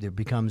mean, there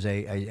becomes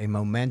a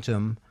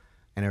momentum,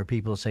 and there are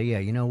people who say, yeah,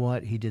 you know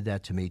what, he did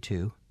that to me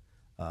too.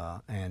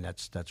 And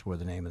that's where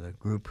the name of the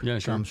group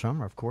comes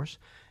from, of course.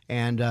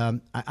 And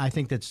I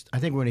think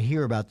we're going to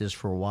hear about this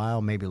for a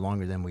while, maybe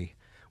longer than we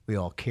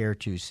all care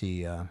to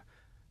see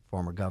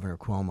former Governor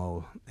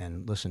Cuomo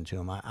and listen to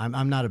him.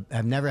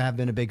 I've never have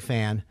been a big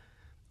fan.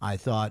 I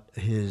thought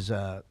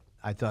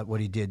what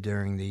he did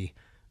during the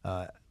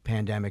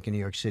pandemic in New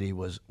York City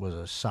was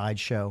a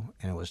sideshow,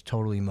 and it was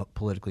totally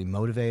politically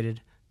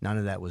motivated. None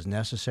of that was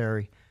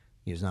necessary.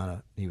 He was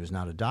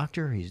not a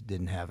doctor. He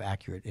didn't have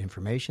accurate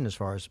information as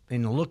far as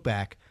in the look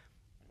back.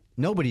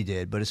 Nobody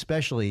did, but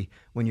especially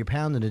when you're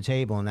pounding the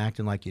table and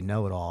acting like you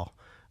know it all,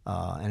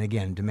 and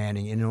again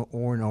demanding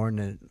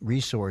inordinate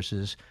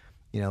resources.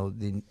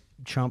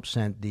 Trump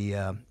sent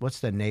the what's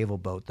the naval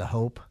boat, the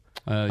Hope,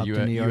 up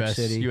to New York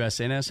City.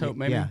 USNS Hope,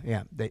 maybe.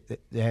 Yeah. They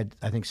had,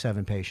 I think,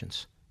 7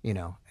 patients.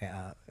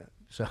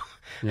 So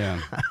yeah,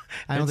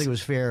 I don't think it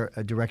was fair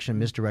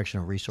misdirection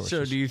of resources.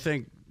 So do you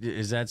think,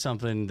 is that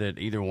something that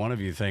either one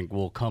of you think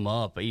will come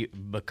up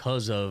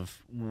because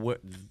of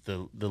what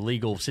the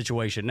legal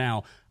situation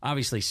now,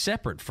 obviously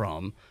separate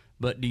from,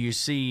 but do you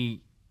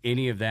see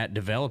any of that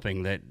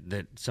developing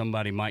that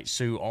somebody might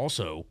sue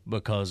also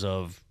because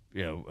of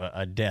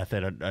a death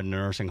at a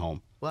nursing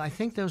home? Well, I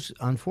think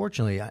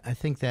unfortunately, I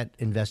think that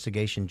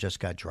investigation just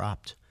got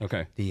dropped.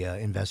 Okay. The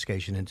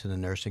investigation into the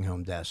nursing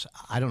home deaths.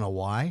 I don't know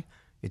why.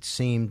 It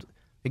seemed,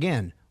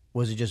 again,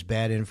 was it just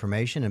bad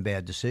information and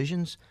bad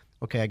decisions?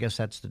 Okay, I guess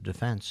that's the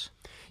defense.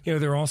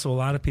 There are also a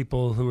lot of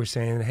people who are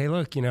saying, hey,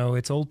 look,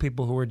 it's old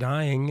people who are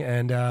dying,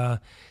 and,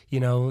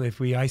 if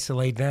we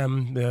isolate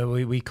them,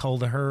 we cull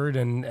the herd,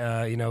 and,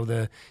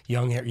 the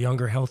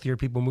younger, healthier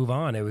people move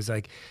on. It was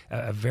like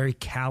a very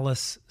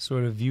callous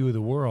sort of view of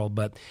the world.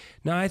 But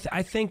no,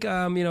 I think,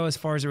 as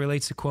far as it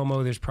relates to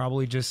Cuomo, there's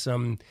probably just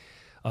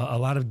a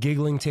lot of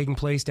giggling taking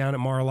place down at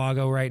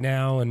Mar-a-Lago right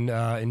now and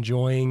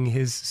enjoying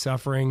his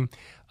suffering.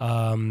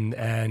 I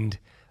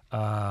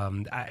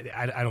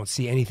don't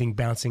see anything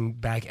bouncing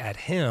back at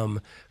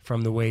him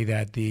from the way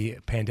that the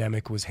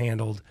pandemic was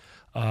handled.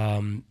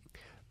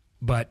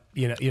 But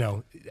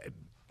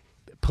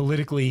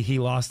politically, he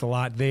lost a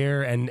lot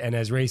there. And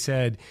as Ray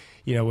said,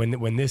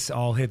 when this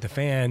all hit the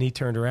fan, he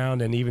turned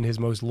around, and even his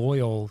most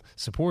loyal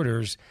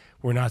supporters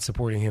were not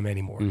supporting him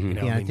anymore.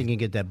 Mm-hmm. I think you can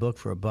get that book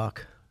for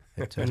 $1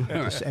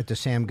 at the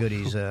Sam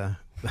Goody's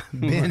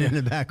bin in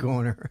the back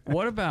corner.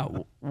 What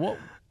about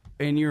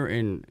in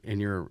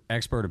your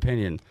expert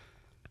opinion,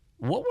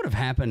 what would have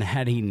happened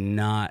had he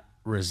not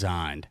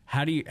resigned?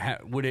 What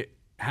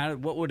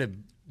would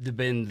have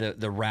been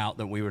the route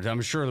that we would?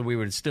 I'm sure that we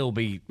would still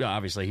be,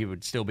 obviously he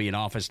would still be in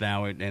office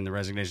now, and the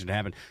resignation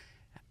happened.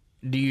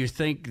 Do you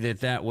think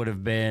that would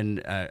have been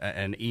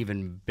an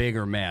even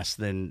bigger mess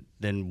than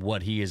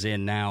what he is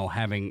in now,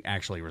 having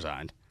actually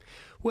resigned?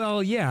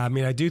 Well, yeah. I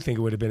mean, I do think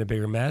it would have been a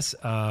bigger mess,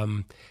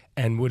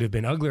 and would have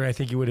been uglier. I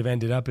think he would have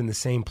ended up in the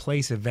same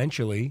place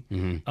eventually,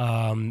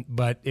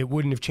 but it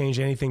wouldn't have changed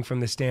anything from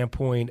the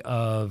standpoint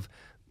of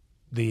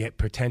the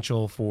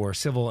potential for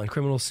civil and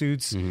criminal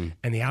suits and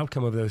the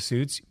outcome of those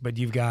suits. But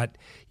you've got,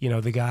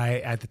 the guy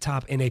at the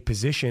top in a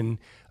position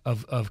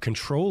of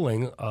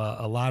controlling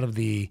a lot of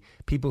the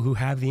people who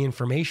have the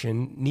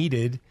information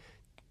needed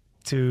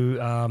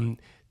to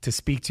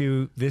speak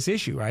to this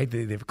issue, right?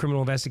 The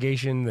criminal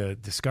investigation, the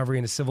discovery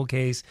in a civil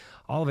case,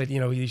 all of it.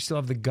 You still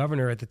have the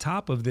governor at the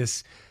top of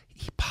this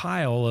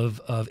pile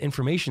of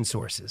information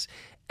sources,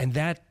 and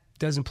that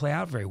doesn't play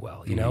out very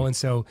well, And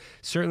so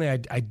certainly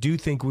I do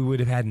think we would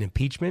have had an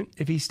impeachment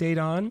if he stayed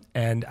on,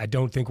 and I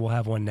don't think we'll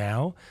have one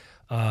now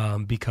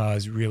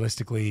because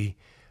realistically,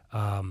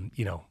 what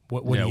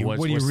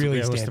do you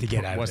really stand to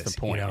get out of this? What's the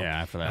point?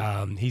 After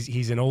that,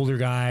 he's an older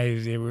guy.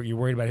 You're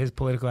worried about his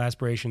political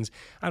aspirations.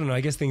 I don't know.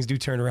 I guess things do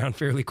turn around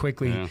fairly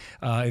quickly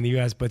in the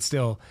U.S., but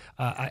still,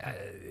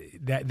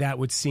 that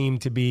would seem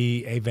to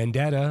be a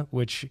vendetta.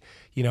 Which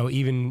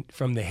even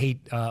from the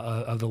hate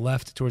of the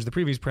left towards the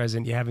previous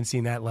president, you haven't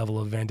seen that level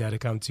of vendetta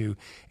come to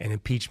an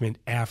impeachment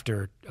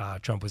after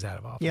Trump was out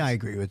of office. Yeah, I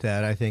agree with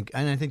that. I think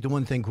the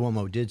one thing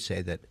Cuomo did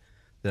say that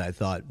I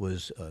thought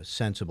was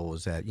sensible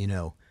was that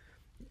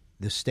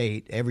the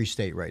state, every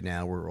state right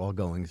now, we're all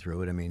going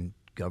through it. I mean,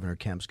 Governor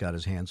Kemp's got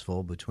his hands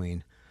full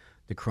between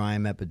the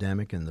crime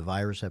epidemic and the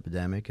virus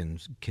epidemic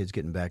and kids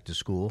getting back to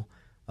school.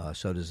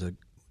 So does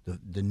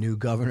the new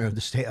governor of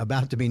the state,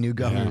 about to be new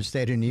governor of the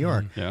state of New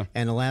York. Yeah.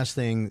 And the last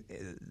thing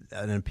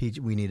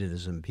we needed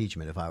is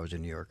impeachment. If I was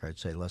in New York, I'd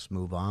say let's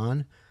move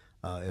on.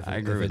 If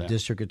a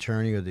district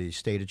attorney or the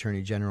state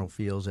attorney general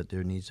feels that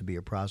there needs to be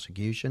a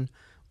prosecution,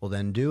 well,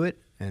 then do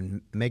it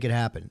and make it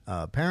happen.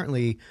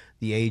 Apparently,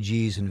 the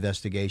AG's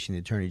investigation, the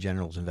Attorney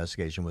General's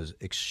investigation, was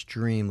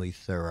extremely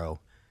thorough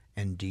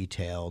and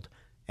detailed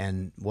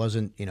and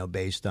wasn't,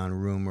 based on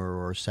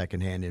rumor or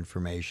secondhand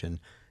information.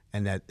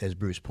 And that, as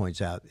Bruce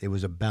points out, it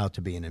was about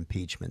to be an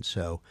impeachment.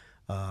 So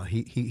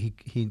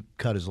he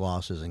cut his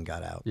losses and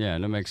got out. Yeah,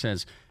 that makes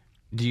sense.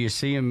 Do you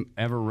see him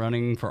ever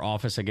running for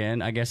office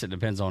again? I guess it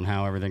depends on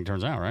how everything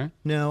turns out, right?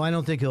 No, I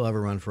don't think he'll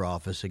ever run for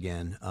office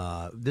again.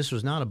 This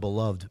was not a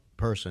beloved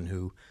person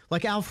who,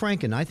 like Al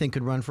Franken, I think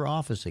could run for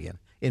office again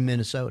in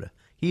Minnesota.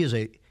 He is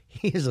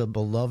a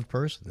beloved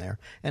person there,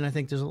 and I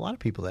think there's a lot of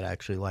people that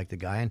actually like the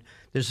guy. And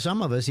there's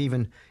some of us,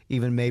 even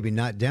maybe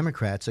not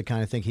Democrats, that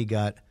kind of think he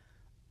got,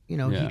 he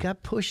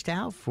got pushed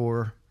out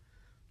for.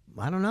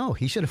 I don't know.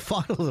 He should have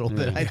fought a little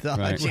bit, I thought,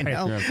 right.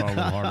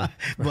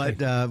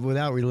 But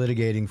without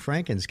relitigating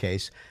Franken's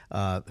case,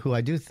 who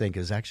I do think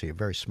is actually a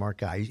very smart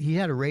guy. He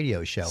had a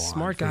radio show on.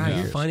 Smart guy,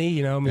 years.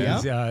 Funny,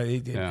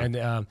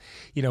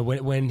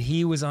 when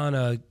he was on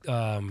a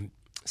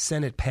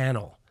Senate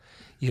panel,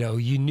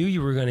 you knew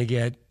you were going to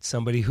get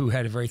somebody who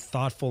had a very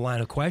thoughtful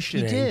line of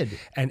questioning. He did.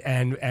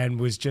 And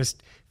was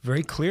just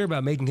very clear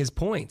about making his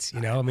points.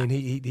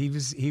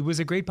 He was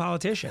a great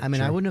politician. I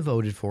mean, I wouldn't have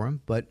voted for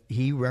him, but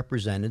he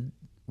represented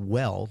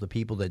well the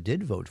people that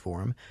did vote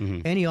for him.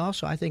 Mm-hmm. And he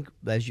also, I think,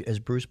 as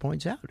Bruce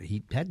points out,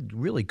 he had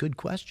really good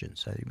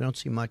questions. We don't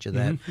see much of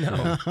that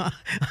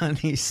on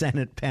these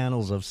Senate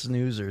panels of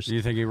snoozers. Do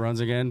you think he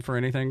runs again for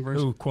anything,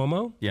 Bruce? Who,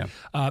 Cuomo? Yeah.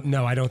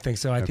 No, I don't think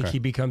so. I think he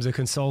becomes a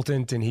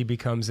consultant and he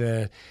becomes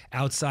an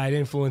outside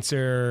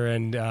influencer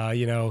and,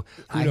 who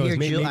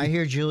knows? I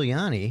hear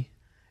Giuliani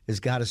has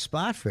got a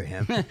spot for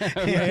him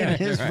in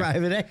his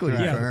private equity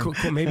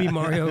firm. Maybe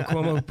Mario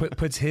Cuomo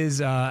puts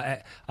his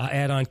ad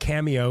on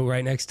Cameo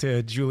right next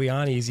to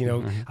Giuliani's.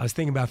 I was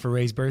thinking about for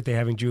Ray's birthday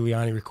having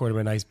Giuliani record him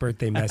a nice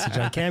birthday message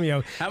on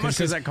Cameo. How much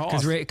does that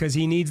cost? Because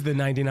he needs the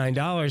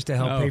 $99 to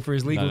help pay for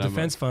his legal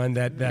defense fund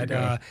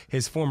that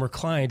his former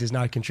client is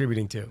not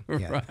contributing to.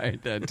 Yeah.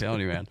 Right. I'm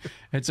telling you, man.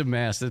 It's a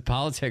mess. The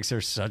politics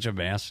are such a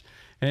mess.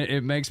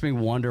 It makes me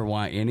wonder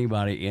why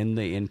anybody in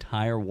the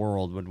entire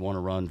world would want to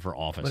run for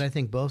office. But I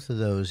think both of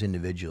those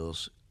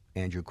individuals,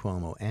 Andrew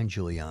Cuomo and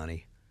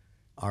Giuliani,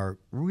 are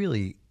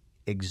really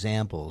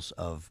examples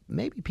of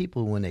maybe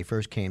people when they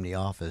first came to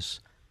office,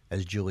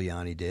 as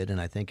Giuliani did, and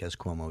I think as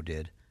Cuomo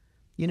did.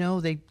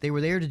 They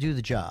were there to do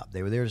the job.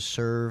 They were there to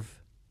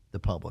serve the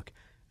public.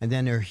 And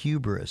then their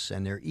hubris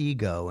and their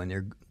ego and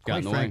their,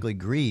 quite frankly,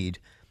 greed.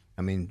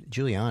 I mean,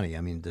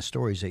 Giuliani, the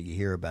stories that you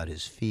hear about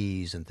his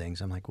fees and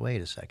things, I'm like,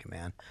 wait a second,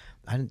 man.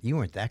 You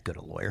weren't that good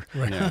a lawyer.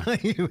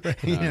 Right. you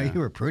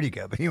were pretty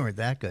good, but you weren't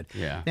that good.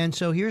 Yeah. And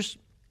so here's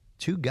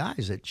two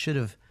guys that should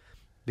have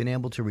been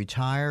able to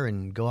retire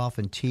and go off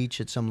and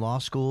teach at some law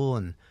school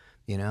and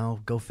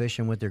go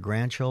fishing with their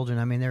grandchildren.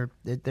 I mean, they're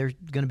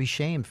going to be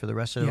shamed for the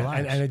rest of their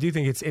lives. And I do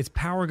think it's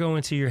power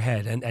going to your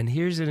head. And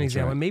here's an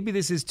example. right. Maybe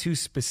this is too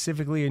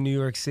specifically a New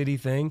York City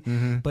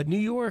thing, but New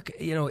York,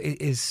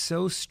 is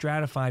so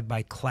stratified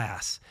by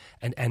class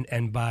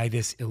and by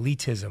this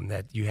elitism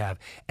that you have.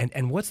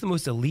 And what's the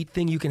most elite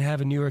thing you can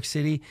have in New York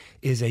City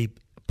is a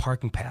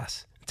parking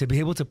pass. To be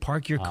able to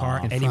park your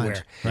car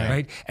anywhere,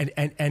 right?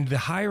 And the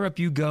higher up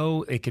you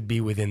go, it could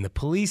be within the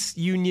police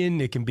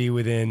union, it can be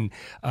within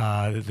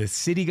the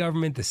city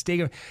government, the state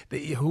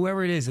government,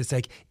 whoever it is. It's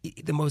like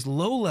the most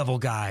low-level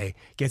guy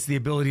gets the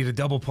ability to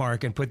double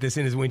park and put this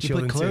in his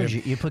windshield.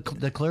 You put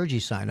the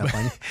clergy sign up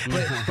on you.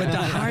 But the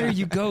higher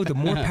you go, the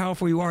more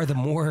powerful you are, the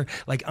more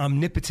like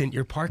omnipotent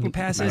your parking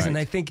pass is. Right. And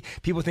I think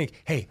people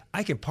think, hey,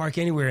 I can park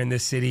anywhere in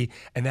this city,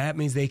 and that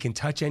means they can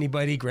touch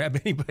anybody, grab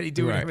anybody,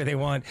 do whatever they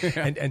want.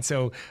 And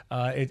so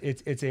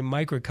it's a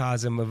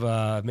microcosm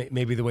of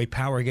maybe the way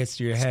power gets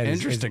to your head.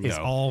 Interesting, It's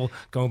all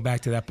going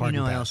back to that parking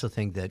pass. I also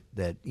think that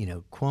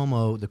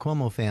Cuomo, the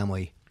Cuomo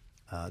family,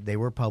 they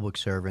were public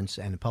servants,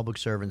 and the public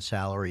servant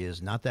salary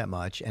is not that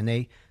much. And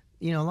they,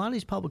 a lot of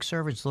these public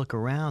servants look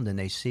around and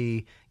they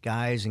see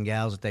guys and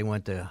gals that they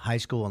went to high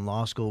school and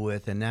law school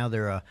with, and now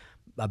they're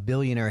a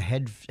billionaire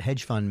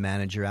hedge fund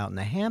manager out in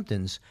the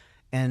Hamptons.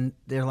 And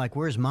they're like,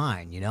 "Where's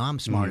mine? I'm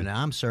smart enough.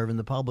 I'm serving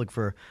the public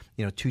for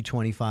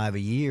 $225 a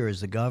year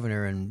as the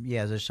governor, and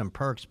there's some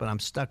perks, but I'm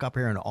stuck up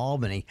here in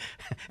Albany,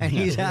 and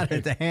he's out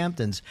at the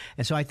Hamptons."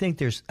 And so I think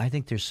there's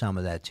some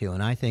of that too.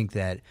 And I think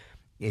that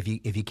if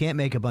you can't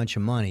make a bunch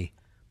of money,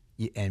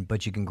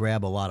 but you can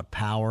grab a lot of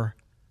power,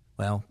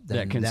 well,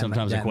 that can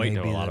sometimes equate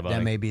to a lot of money.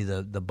 That may be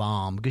the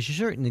bomb, because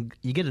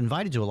you get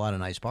invited to a lot of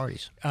nice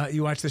parties.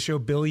 You watch the show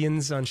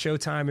Billions on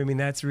Showtime. I mean,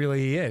 that's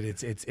really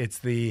it. It's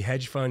the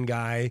hedge fund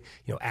guy,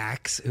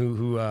 Axe,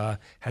 who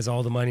has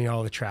all the money and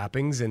all the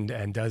trappings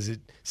and does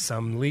it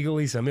some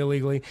legally, some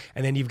illegally,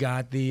 and then you've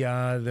got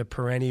the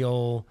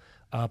perennial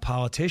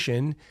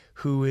politician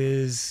who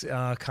is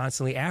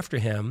constantly after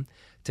him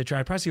to try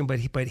to prosecute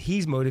him, but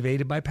he's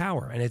motivated by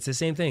power, and it's the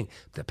same thing: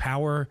 the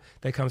power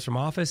that comes from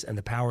office and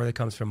the power that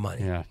comes from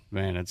money. Yeah,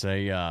 man, it's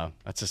a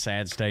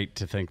sad state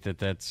to think that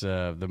that's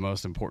the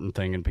most important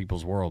thing in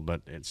people's world,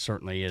 but it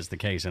certainly is the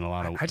case in a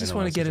lot of. I just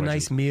want to get a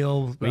nice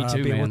meal. Me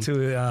too, be man. able to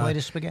plate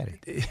of spaghetti.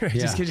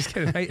 just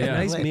get a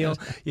nice meal.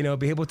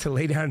 Be able to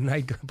lay down at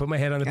night, put my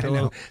head on the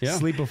pillow,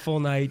 sleep a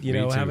full night.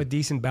 Have a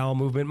decent bowel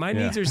movement. My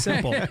needs are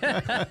simple.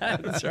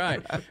 That's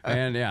right,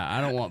 and I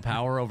don't want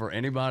power over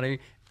anybody.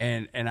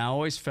 And I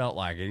always felt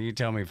like, and you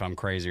tell me if I'm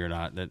crazy or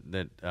not,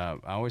 that I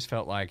always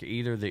felt like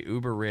either the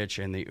uber rich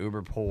and the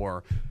uber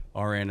poor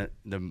are in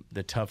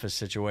the toughest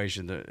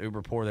situation. The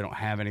uber poor, they don't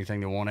have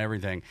anything, they want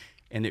everything.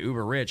 And the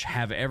uber rich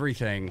have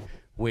everything,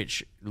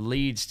 which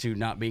leads to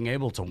not being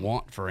able to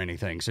want for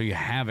anything. So you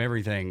have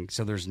everything,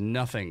 so there's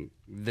nothing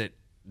that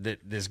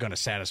is going to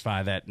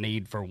satisfy that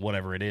need for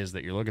whatever it is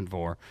that you're looking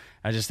for.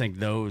 I just think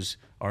those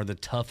are the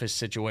toughest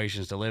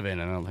situations to live in,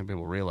 and I don't think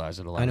people realize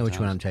it a lot. I know of which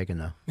times. one I'm taking,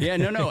 though. Yeah,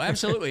 no,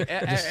 absolutely.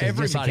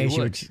 Everybody just in case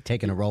would. you were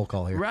taking a roll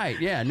call here.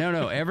 Right, yeah,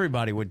 no,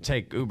 everybody would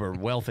take uber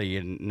wealthy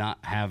and not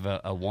have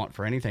a want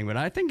for anything, but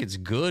I think it's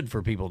good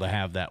for people to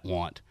have that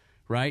want,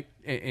 right,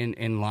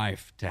 in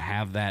life, to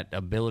have that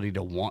ability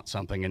to want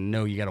something and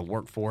know you got to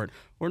work for it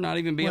or not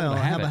even be able to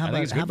have it. I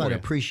think it's good how about for you.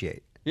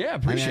 appreciate? Yeah,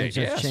 appreciate.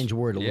 I change the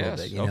word a little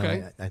bit.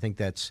 Okay. I think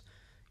that's,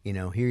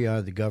 here you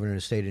are, the governor of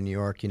the state of New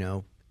York.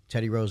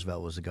 Teddy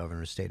Roosevelt was the governor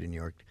of the state of New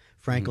York.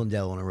 Franklin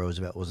Delano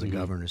Roosevelt was the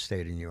governor of the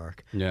state of New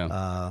York.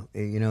 Yeah.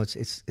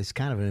 It's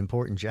kind of an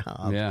important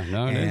job. Yeah,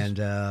 no, it is.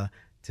 And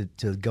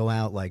to go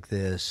out like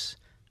this,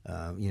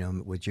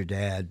 with your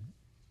dad,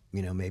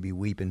 maybe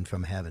weeping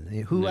from heaven.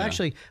 Who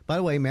actually, by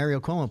the way, Mario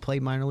Cuomo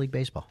played minor league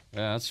baseball.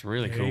 Yeah, that's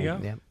really There cool. you go.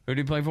 Yeah. Who did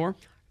he play for?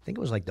 I think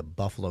it was like the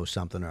Buffalo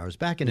something. Or it was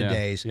back in the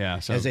days,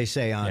 so- as they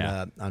say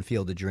on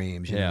Field of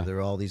Dreams. Yeah. There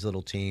were all these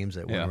little teams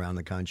that went Yeah. around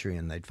the country,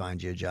 and they'd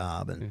find you a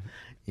job, and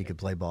you could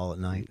play ball at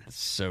night. That's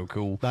so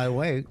cool. By the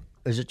way,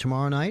 is it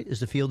tomorrow night?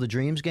 Is the Field of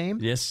Dreams game?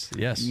 Yes.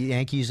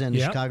 Yankees and the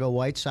Yep. Chicago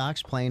White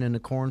Sox playing in the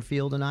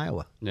cornfield in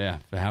Iowa. Yeah,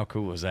 how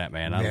cool was that,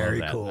 man? I Very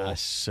love that. cool. That's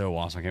so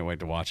awesome. I can't wait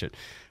to watch it.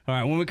 All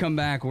right, when we come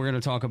back, we're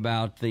going to talk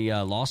about the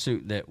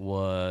lawsuit that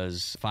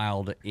was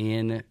filed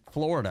in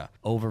Florida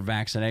over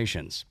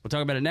vaccinations. We'll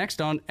talk about it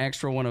next on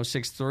Extra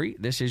 106.3.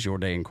 This is Your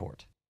Day in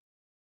Court.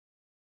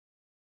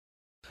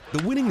 The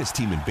winningest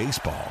team in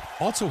baseball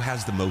also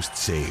has the most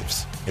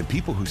saves, and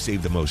people who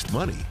save the most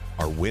money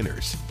are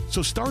winners.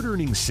 So start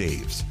earning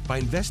saves by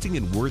investing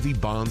in worthy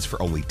bonds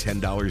for only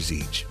 $10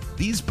 each.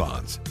 These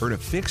bonds earn a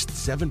fixed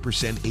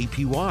 7%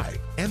 APY,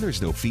 and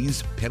there's no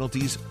fees,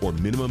 penalties, or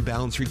minimum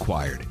balance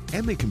required,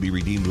 and they can be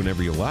redeemed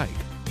whenever you like.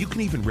 You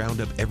can even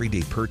round up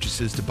everyday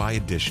purchases to buy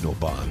additional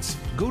bonds.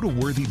 Go to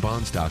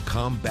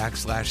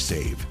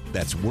worthybonds.com/save.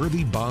 That's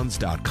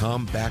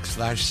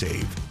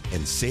worthybonds.com/save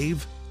and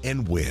save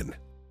and win.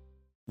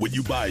 When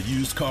you buy a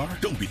used car,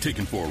 don't be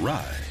taken for a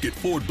ride. Get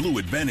Ford Blue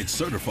Advantage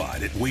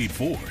certified at Wade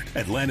Ford,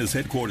 Atlanta's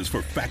headquarters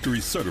for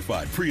factory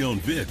certified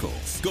pre-owned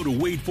vehicles. Go to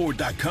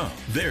wadeford.com.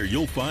 There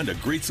you'll find a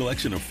great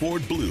selection of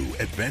Ford Blue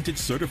Advantage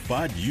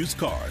certified used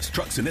cars,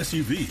 trucks, and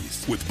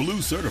SUVs. With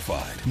Blue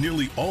certified,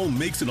 nearly all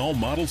makes and all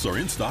models are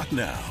in stock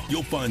now.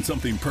 You'll find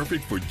something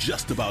perfect for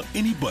just about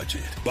any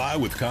budget. Buy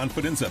with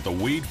confidence at the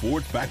Wade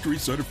Ford factory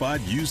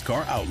certified used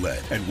car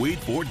outlet at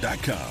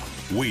wadeford.com.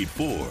 Wade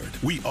Ford.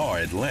 We are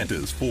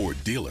Atlanta's Ford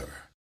dealer.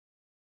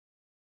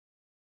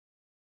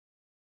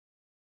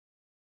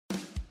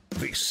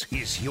 This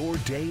is Your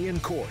Day in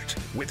Court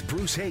with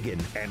Bruce Hagen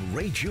and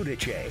Ray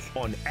Giudice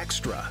on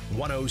Extra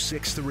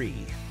 106.3.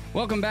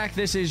 Welcome back.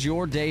 This is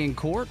Your Day in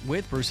Court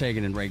with Bruce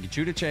Hagen and Ray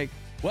Giudice.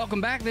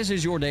 Welcome back. This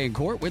is Your Day in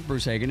Court with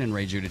Bruce Hagen and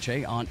Ray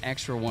Giudice on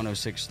Extra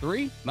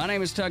 106.3. My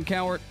name is Tug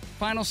Cowart.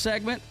 Final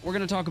segment, we're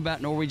going to talk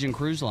about Norwegian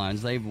Cruise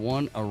Lines. They've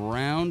won a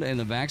round in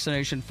the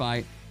vaccination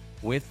fight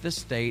with the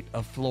state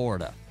of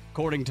Florida.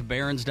 According to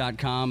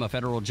Barron's.com, a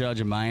federal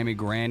judge in Miami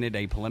granted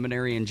a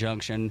preliminary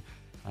injunction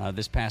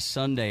this past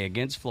Sunday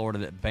against Florida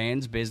that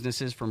bans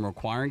businesses from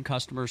requiring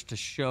customers to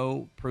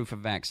show proof of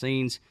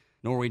vaccines.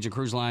 Norwegian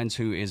Cruise Lines,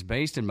 who is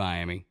based in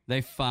Miami,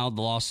 they filed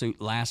the lawsuit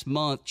last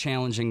month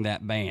challenging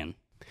that ban.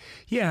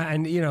 Yeah,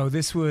 and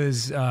this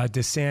was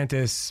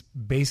DeSantis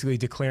basically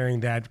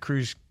declaring that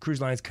cruise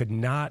lines could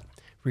not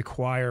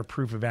require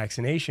proof of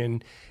vaccination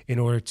in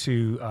order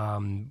to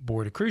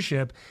board a cruise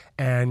ship,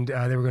 and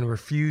they were going to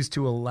refuse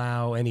to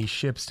allow any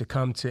ships to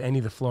come to any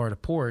of the Florida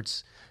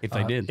ports if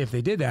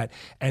they did that.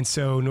 And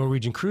so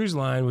Norwegian Cruise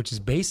Line, which is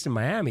based in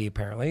Miami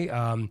apparently,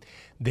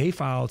 they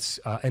filed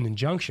an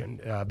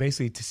injunction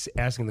basically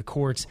asking the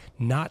courts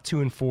not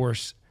to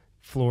enforce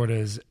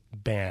Florida's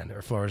ban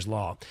or Florida's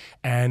law.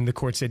 And the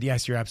court said,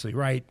 yes, you're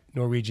absolutely right,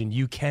 Norwegian,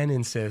 you can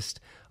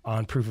insist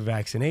on proof of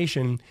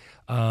vaccination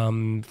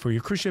for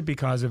your cruise ship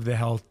because of the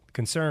health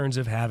concerns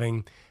of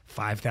having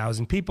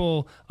 5,000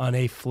 people on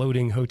a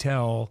floating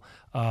hotel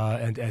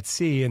and at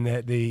sea, and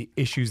the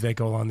issues that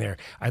go on there.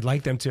 I'd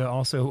like them to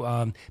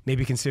also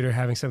maybe consider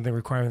having something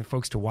requiring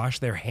folks to wash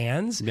their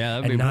hands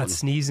and not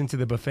sneeze into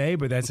the buffet,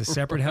 but that's a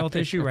separate health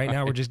issue. Right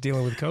now we're just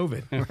dealing with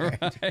COVID.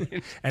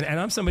 Right. And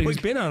I'm somebody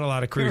who's been on a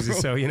lot of cruises,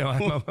 so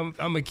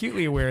I'm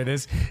acutely aware of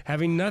this,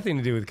 having nothing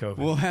to do with COVID.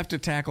 We'll have to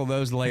tackle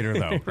those later,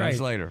 though. Right.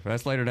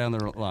 That's later down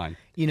the line.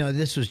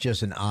 This was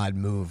just an odd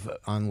move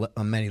on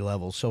many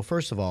levels. So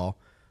first of all,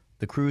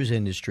 the cruise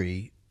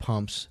industry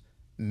pumps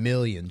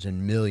millions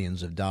and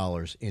millions of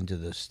dollars into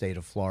the state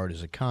of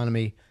Florida's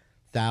economy,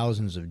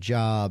 thousands of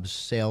jobs,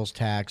 sales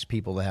tax,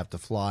 people that have to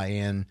fly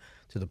in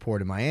to the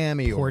port of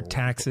Miami, port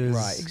taxes.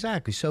 Right,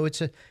 exactly. So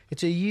it's a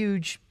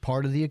huge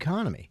part of the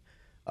economy.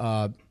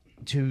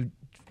 To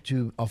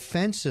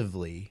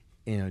offensively,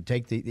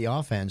 take the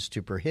offense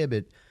to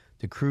prohibit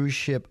the cruise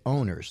ship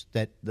owners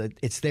that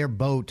it's their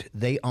boat,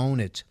 they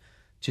own it,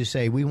 to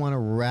say we want to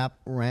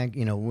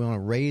we want to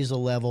raise the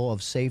level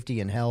of safety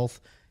and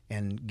health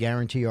and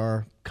guarantee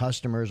our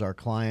customers, our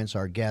clients,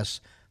 our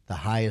guests the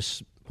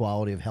highest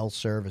quality of health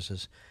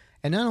services.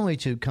 And not only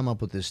to come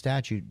up with this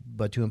statute,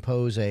 but to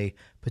impose a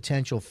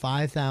potential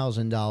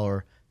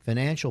 $5,000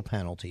 financial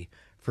penalty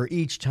for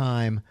each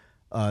time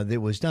that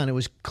was done. It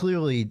was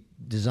clearly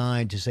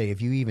designed to say, if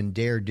you even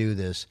dare do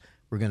this,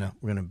 we're gonna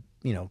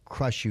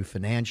crush you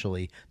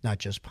financially, not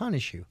just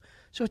punish you.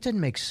 So it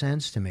didn't make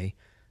sense to me.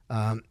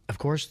 Of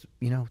course,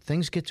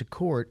 things get to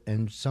court,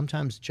 and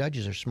sometimes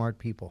judges are smart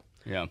people.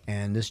 Yeah.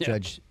 And this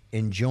judge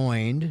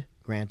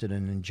granted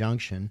an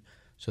injunction,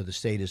 so the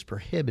state is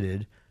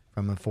prohibited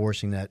from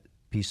enforcing that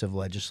piece of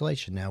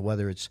legislation. Now,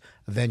 whether it's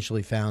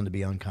eventually found to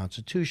be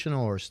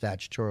unconstitutional or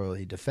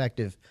statutorily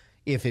defective,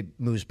 if it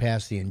moves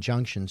past the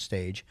injunction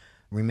stage,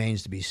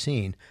 remains to be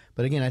seen.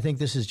 But again, I think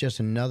this is just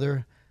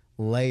another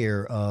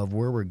layer of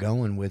where we're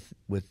going with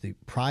the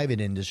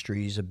private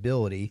industry's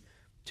ability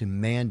to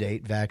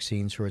mandate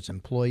vaccines for its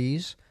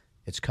employees,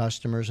 its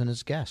customers, and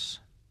its guests.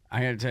 I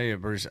got to tell you,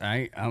 Bruce,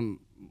 I'm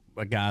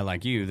a guy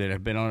like you that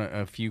have been on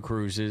a few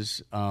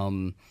cruises,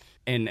 and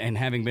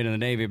having been in the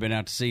Navy, I've been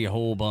out to sea a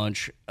whole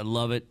bunch. I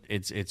love it.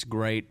 It's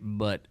great,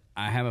 but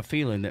I have a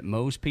feeling that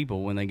most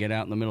people, when they get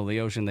out in the middle of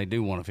the ocean, they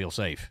do want to feel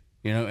safe.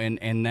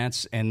 And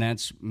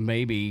that's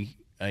maybe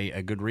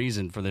a good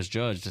reason for this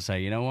judge to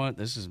say, you know what,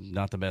 this is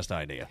not the best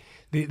idea.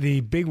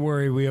 The big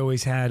worry we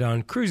always had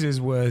on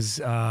cruises was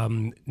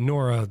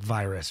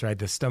norovirus, right?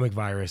 The stomach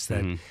virus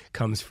that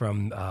comes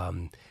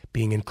from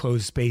being in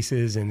closed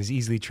spaces and is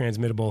easily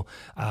transmittable.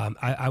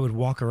 I would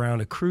walk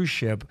around a cruise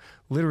ship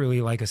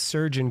literally like a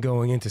surgeon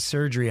going into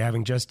surgery,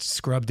 having just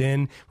scrubbed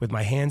in with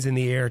my hands in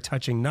the air,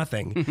 touching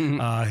nothing.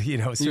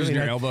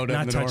 Certainly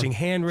not touching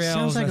handrails.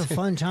 Sounds like a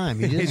fun time.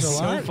 You did it's a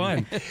lot. so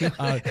fun.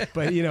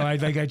 But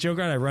I joke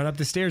around. I run up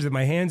the stairs with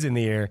my hands in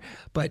the air.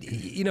 But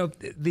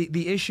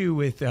the issue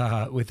with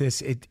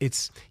this,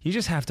 it's you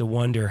just have to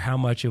wonder how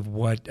much of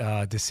what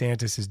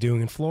DeSantis is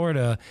doing in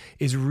Florida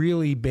is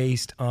really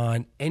based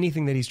on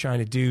anything that he's trying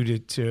to do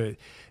to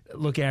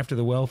look after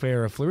the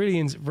welfare of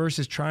Floridians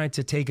versus trying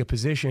to take a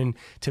position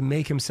to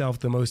make himself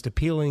the most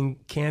appealing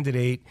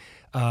candidate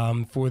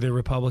for the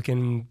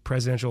Republican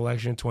presidential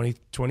election in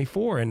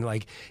 2024. And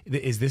like,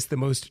 is this the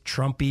most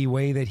Trumpy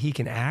way that he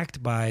can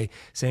act, by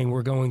saying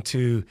we're going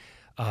to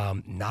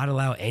not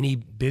allow any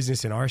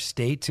business in our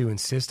state to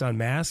insist on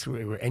masks?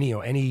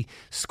 Any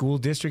school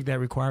district that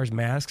requires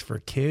masks for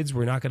kids,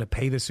 we're not going to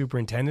pay the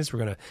superintendents. We're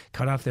going to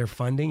cut off their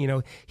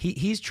funding.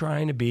 He's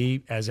trying to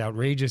be as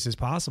outrageous as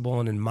possible,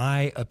 and in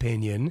my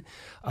opinion,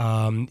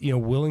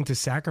 willing to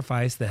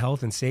sacrifice the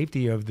health and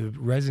safety of the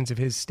residents of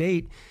his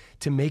state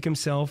to make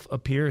himself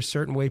appear a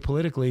certain way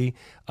politically,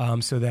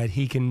 so that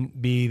he can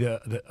be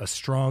a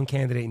strong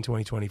candidate in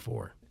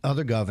 2024.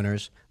 Other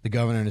governors, the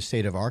governor in the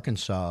state of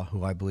Arkansas,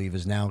 who I believe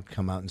has now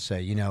come out and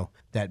say,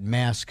 that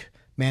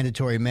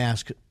mandatory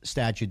mask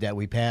statute that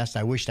we passed,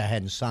 I wished I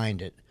hadn't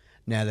signed it,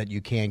 now that you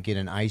can't get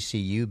an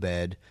ICU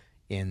bed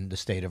in the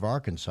state of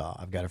Arkansas.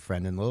 I've got a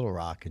friend in Little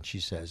Rock, and she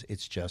says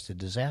it's just a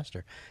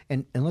disaster.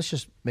 And let's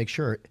just make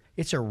sure,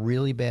 it's a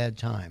really bad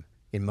time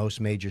in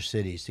most major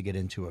cities to get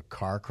into a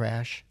car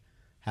crash,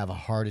 have a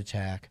heart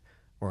attack,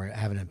 or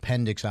have an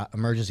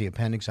emergency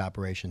appendix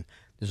operation.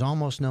 There's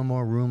almost no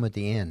more room at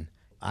the inn.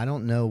 I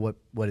don't know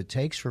what it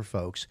takes for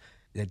folks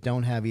that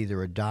don't have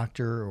either a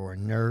doctor or a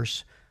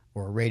nurse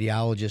or a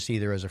radiologist,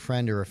 either as a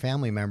friend or a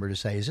family member, to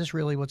say, is this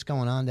really what's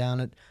going on down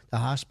at the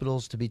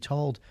hospitals, to be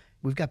told,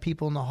 we've got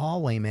people in the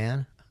hallway,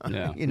 man.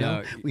 Yeah,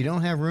 we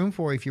don't have room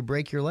for you if you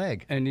break your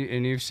leg. And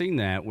you've seen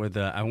that with,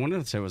 I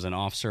wanted to say it was an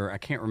officer. I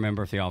can't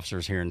remember if the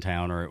officer's here in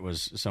town or it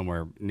was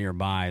somewhere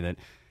nearby that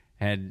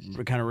had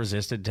kind of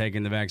resisted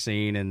taking the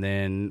vaccine, and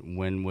then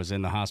when was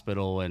in the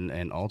hospital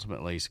and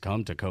ultimately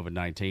succumbed to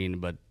COVID-19.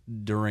 But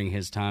during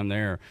his time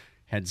there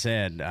had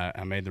said,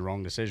 I made the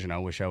wrong decision. I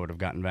wish I would have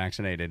gotten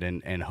vaccinated.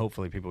 And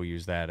hopefully people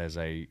use that as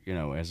a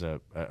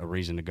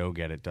reason to go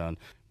get it done.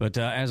 But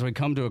as we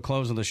come to a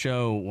close of the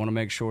show, want to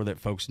make sure that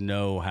folks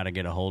know how to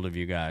get a hold of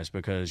you guys,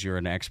 because you're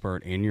an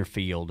expert in your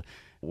field,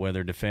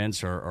 whether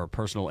defense or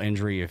personal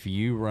injury. If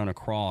you run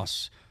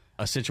across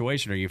a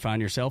situation or you find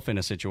yourself in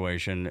a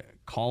situation,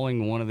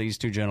 calling one of these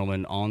two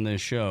gentlemen on this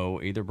show,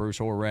 either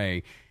Bruce or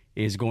Ray,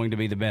 is going to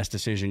be the best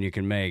decision you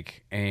can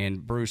make.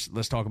 And Bruce,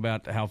 let's talk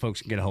about how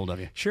folks can get a hold of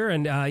you. Sure.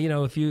 And,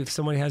 if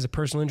somebody has a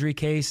personal injury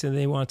case and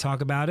they want to talk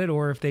about it,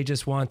 or if they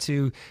just want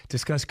to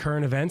discuss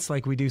current events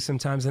like we do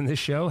sometimes in this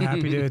show,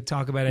 happy to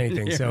talk about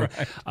anything.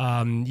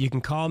 You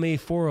can call me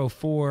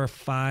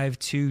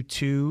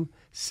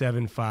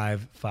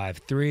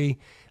 404-522-7553.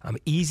 I'm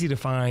easy to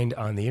find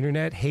on the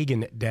internet.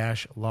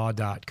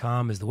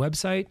 Hagen-law.com is the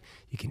website.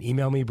 You can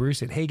email me,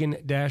 Bruce, at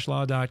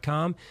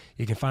hagen-law.com.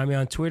 You can find me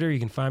on Twitter.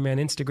 You can find me on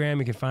Instagram.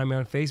 You can find me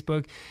on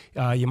Facebook.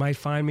 You might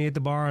find me at the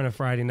bar on a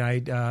Friday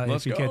night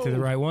if you get to the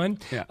right one.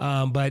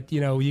 Yeah. But,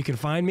 you can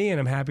find me, and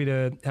I'm happy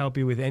to help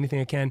you with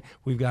anything I can.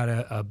 We've got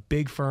a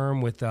big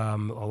firm with a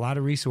lot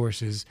of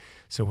resources.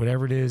 So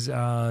whatever it is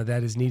that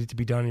is needed to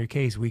be done in your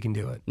case, we can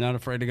do it. Not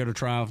afraid to go to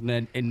trial if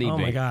need be. Oh,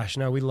 my gosh.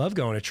 No, we love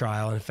going to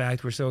trial. In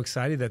fact, we're so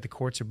excited that the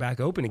courts are back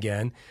open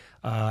again,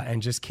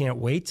 and just can't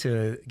wait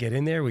to get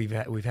in there. We've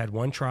had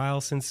one trial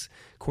since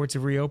courts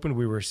have reopened.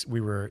 We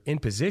were in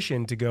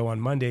position to go on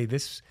Monday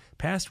this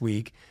past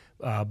week,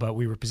 but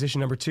we were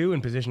position number 2,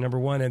 and position number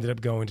 1 ended up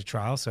going to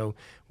trial. So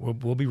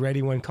we'll be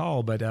ready when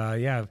called. But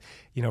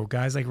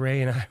guys like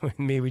Ray and I and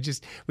me, we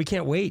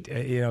can't wait.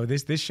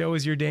 This show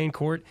is your day in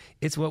court.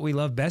 It's what we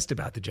love best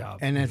about the job.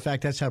 And in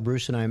fact, that's how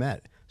Bruce and I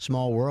met.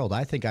 Small world.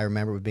 I think I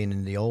remember being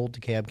in the old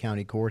DeKalb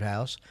County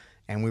Courthouse,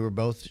 and we were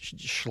both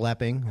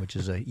schlepping, which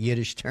is a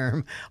Yiddish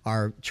term,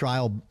 our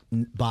trial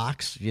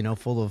box,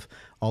 full of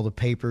all the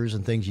papers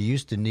and things you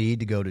used to need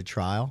to go to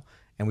trial.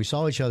 And we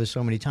saw each other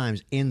so many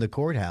times in the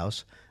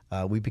courthouse.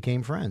 We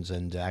became friends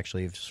and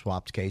actually have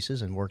swapped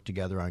cases and worked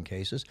together on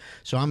cases.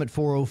 So I'm at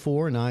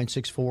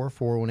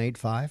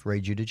 404-964-4185,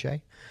 Ray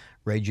Giudice,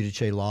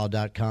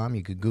 RayGiudiceLaw.com.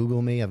 You could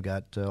Google me. I've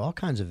got all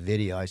kinds of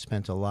video. I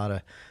spent a lot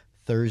of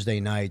Thursday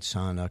nights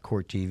on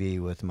Court TV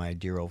with my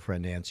dear old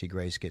friend Nancy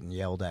Grace getting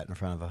yelled at in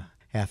front of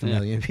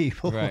 500,000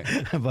 people. Right.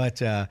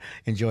 But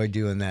enjoy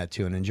doing that,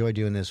 too, and enjoy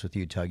doing this with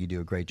you, Tug. You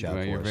do a great job for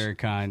us. You're very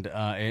kind.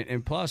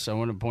 And plus, I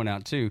want to point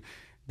out, too,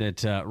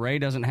 that Ray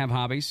doesn't have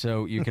hobbies,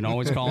 so you can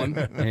always call him.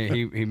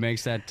 He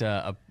makes that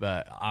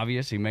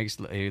obvious. He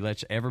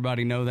lets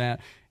everybody know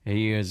that.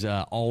 He is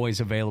always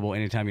available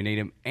anytime you need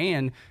him.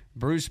 And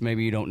Bruce,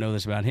 maybe you don't know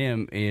this about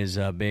him, is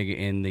big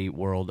in the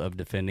world of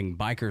defending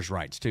bikers'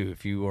 rights, too.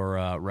 If you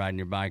are riding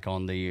your bike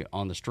on the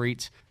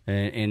streets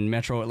in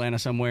Metro Atlanta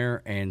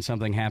somewhere and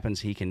something happens,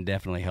 he can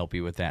definitely help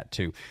you with that,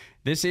 too.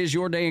 This is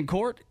Your Day in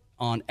Court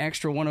on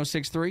Extra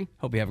 106.3.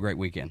 Hope you have a great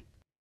weekend.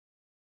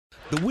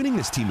 The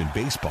winningest team in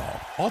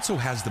baseball also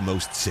has the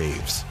most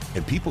saves,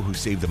 and people who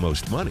save the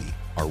most money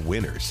are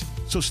winners.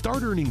 So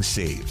start earning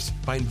saves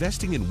by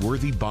investing in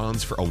worthy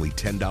bonds for only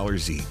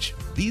 $10 each.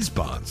 These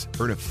bonds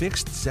earn a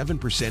fixed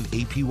 7%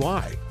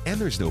 APY, and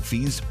there's no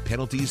fees,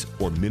 penalties,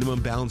 or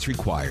minimum balance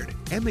required,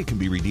 and they can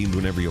be redeemed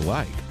whenever you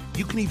like.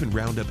 You can even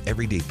round up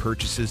everyday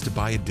purchases to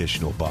buy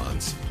additional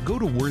bonds. Go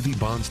to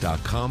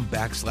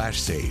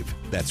worthybonds.com/save.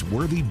 That's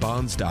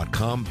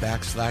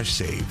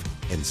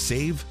worthybonds.com/save and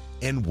save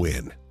and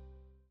win.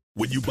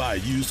 When you buy a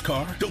used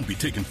car, don't be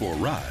taken for a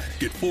ride.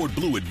 Get Ford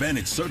Blue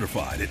Advantage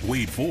certified at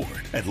Wade Ford,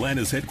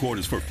 Atlanta's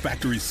headquarters for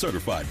factory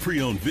certified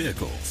pre-owned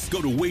vehicles.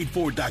 Go to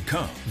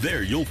wadeford.com.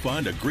 There you'll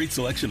find a great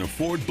selection of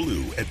Ford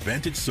Blue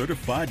Advantage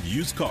certified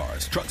used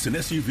cars, trucks, and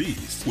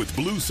SUVs. With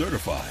Blue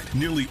certified,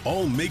 nearly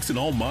all makes and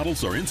all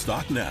models are in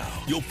stock now.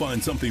 You'll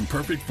find something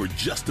perfect for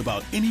just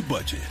about any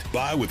budget.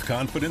 Buy with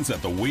confidence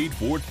at the Wade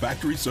Ford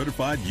factory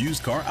certified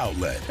used car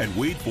outlet at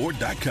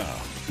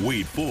wadeford.com.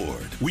 Wade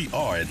Ford. We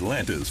are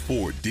Atlanta's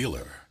Ford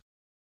dealer.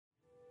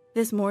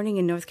 This morning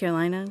in North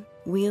Carolina,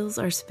 wheels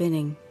are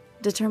spinning.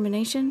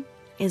 Determination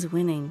is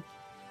winning.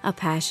 A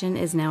passion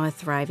is now a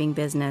thriving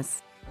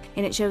business,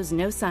 and it shows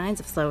no signs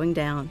of slowing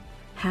down.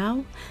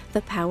 How?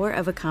 The power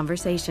of a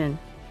conversation,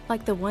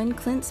 like the one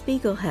Clint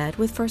Spiegel had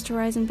with First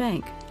Horizon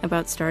Bank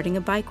about starting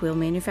a bike wheel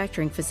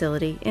manufacturing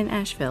facility in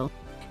Asheville.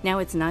 Now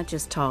it's not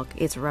just talk,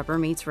 it's rubber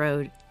meets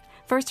road.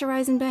 First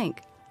Horizon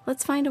Bank.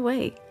 Let's find a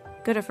way.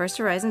 Go to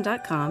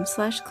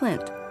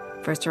firsthorizon.com/Clint.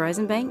 First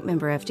Horizon Bank,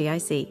 member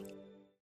FDIC.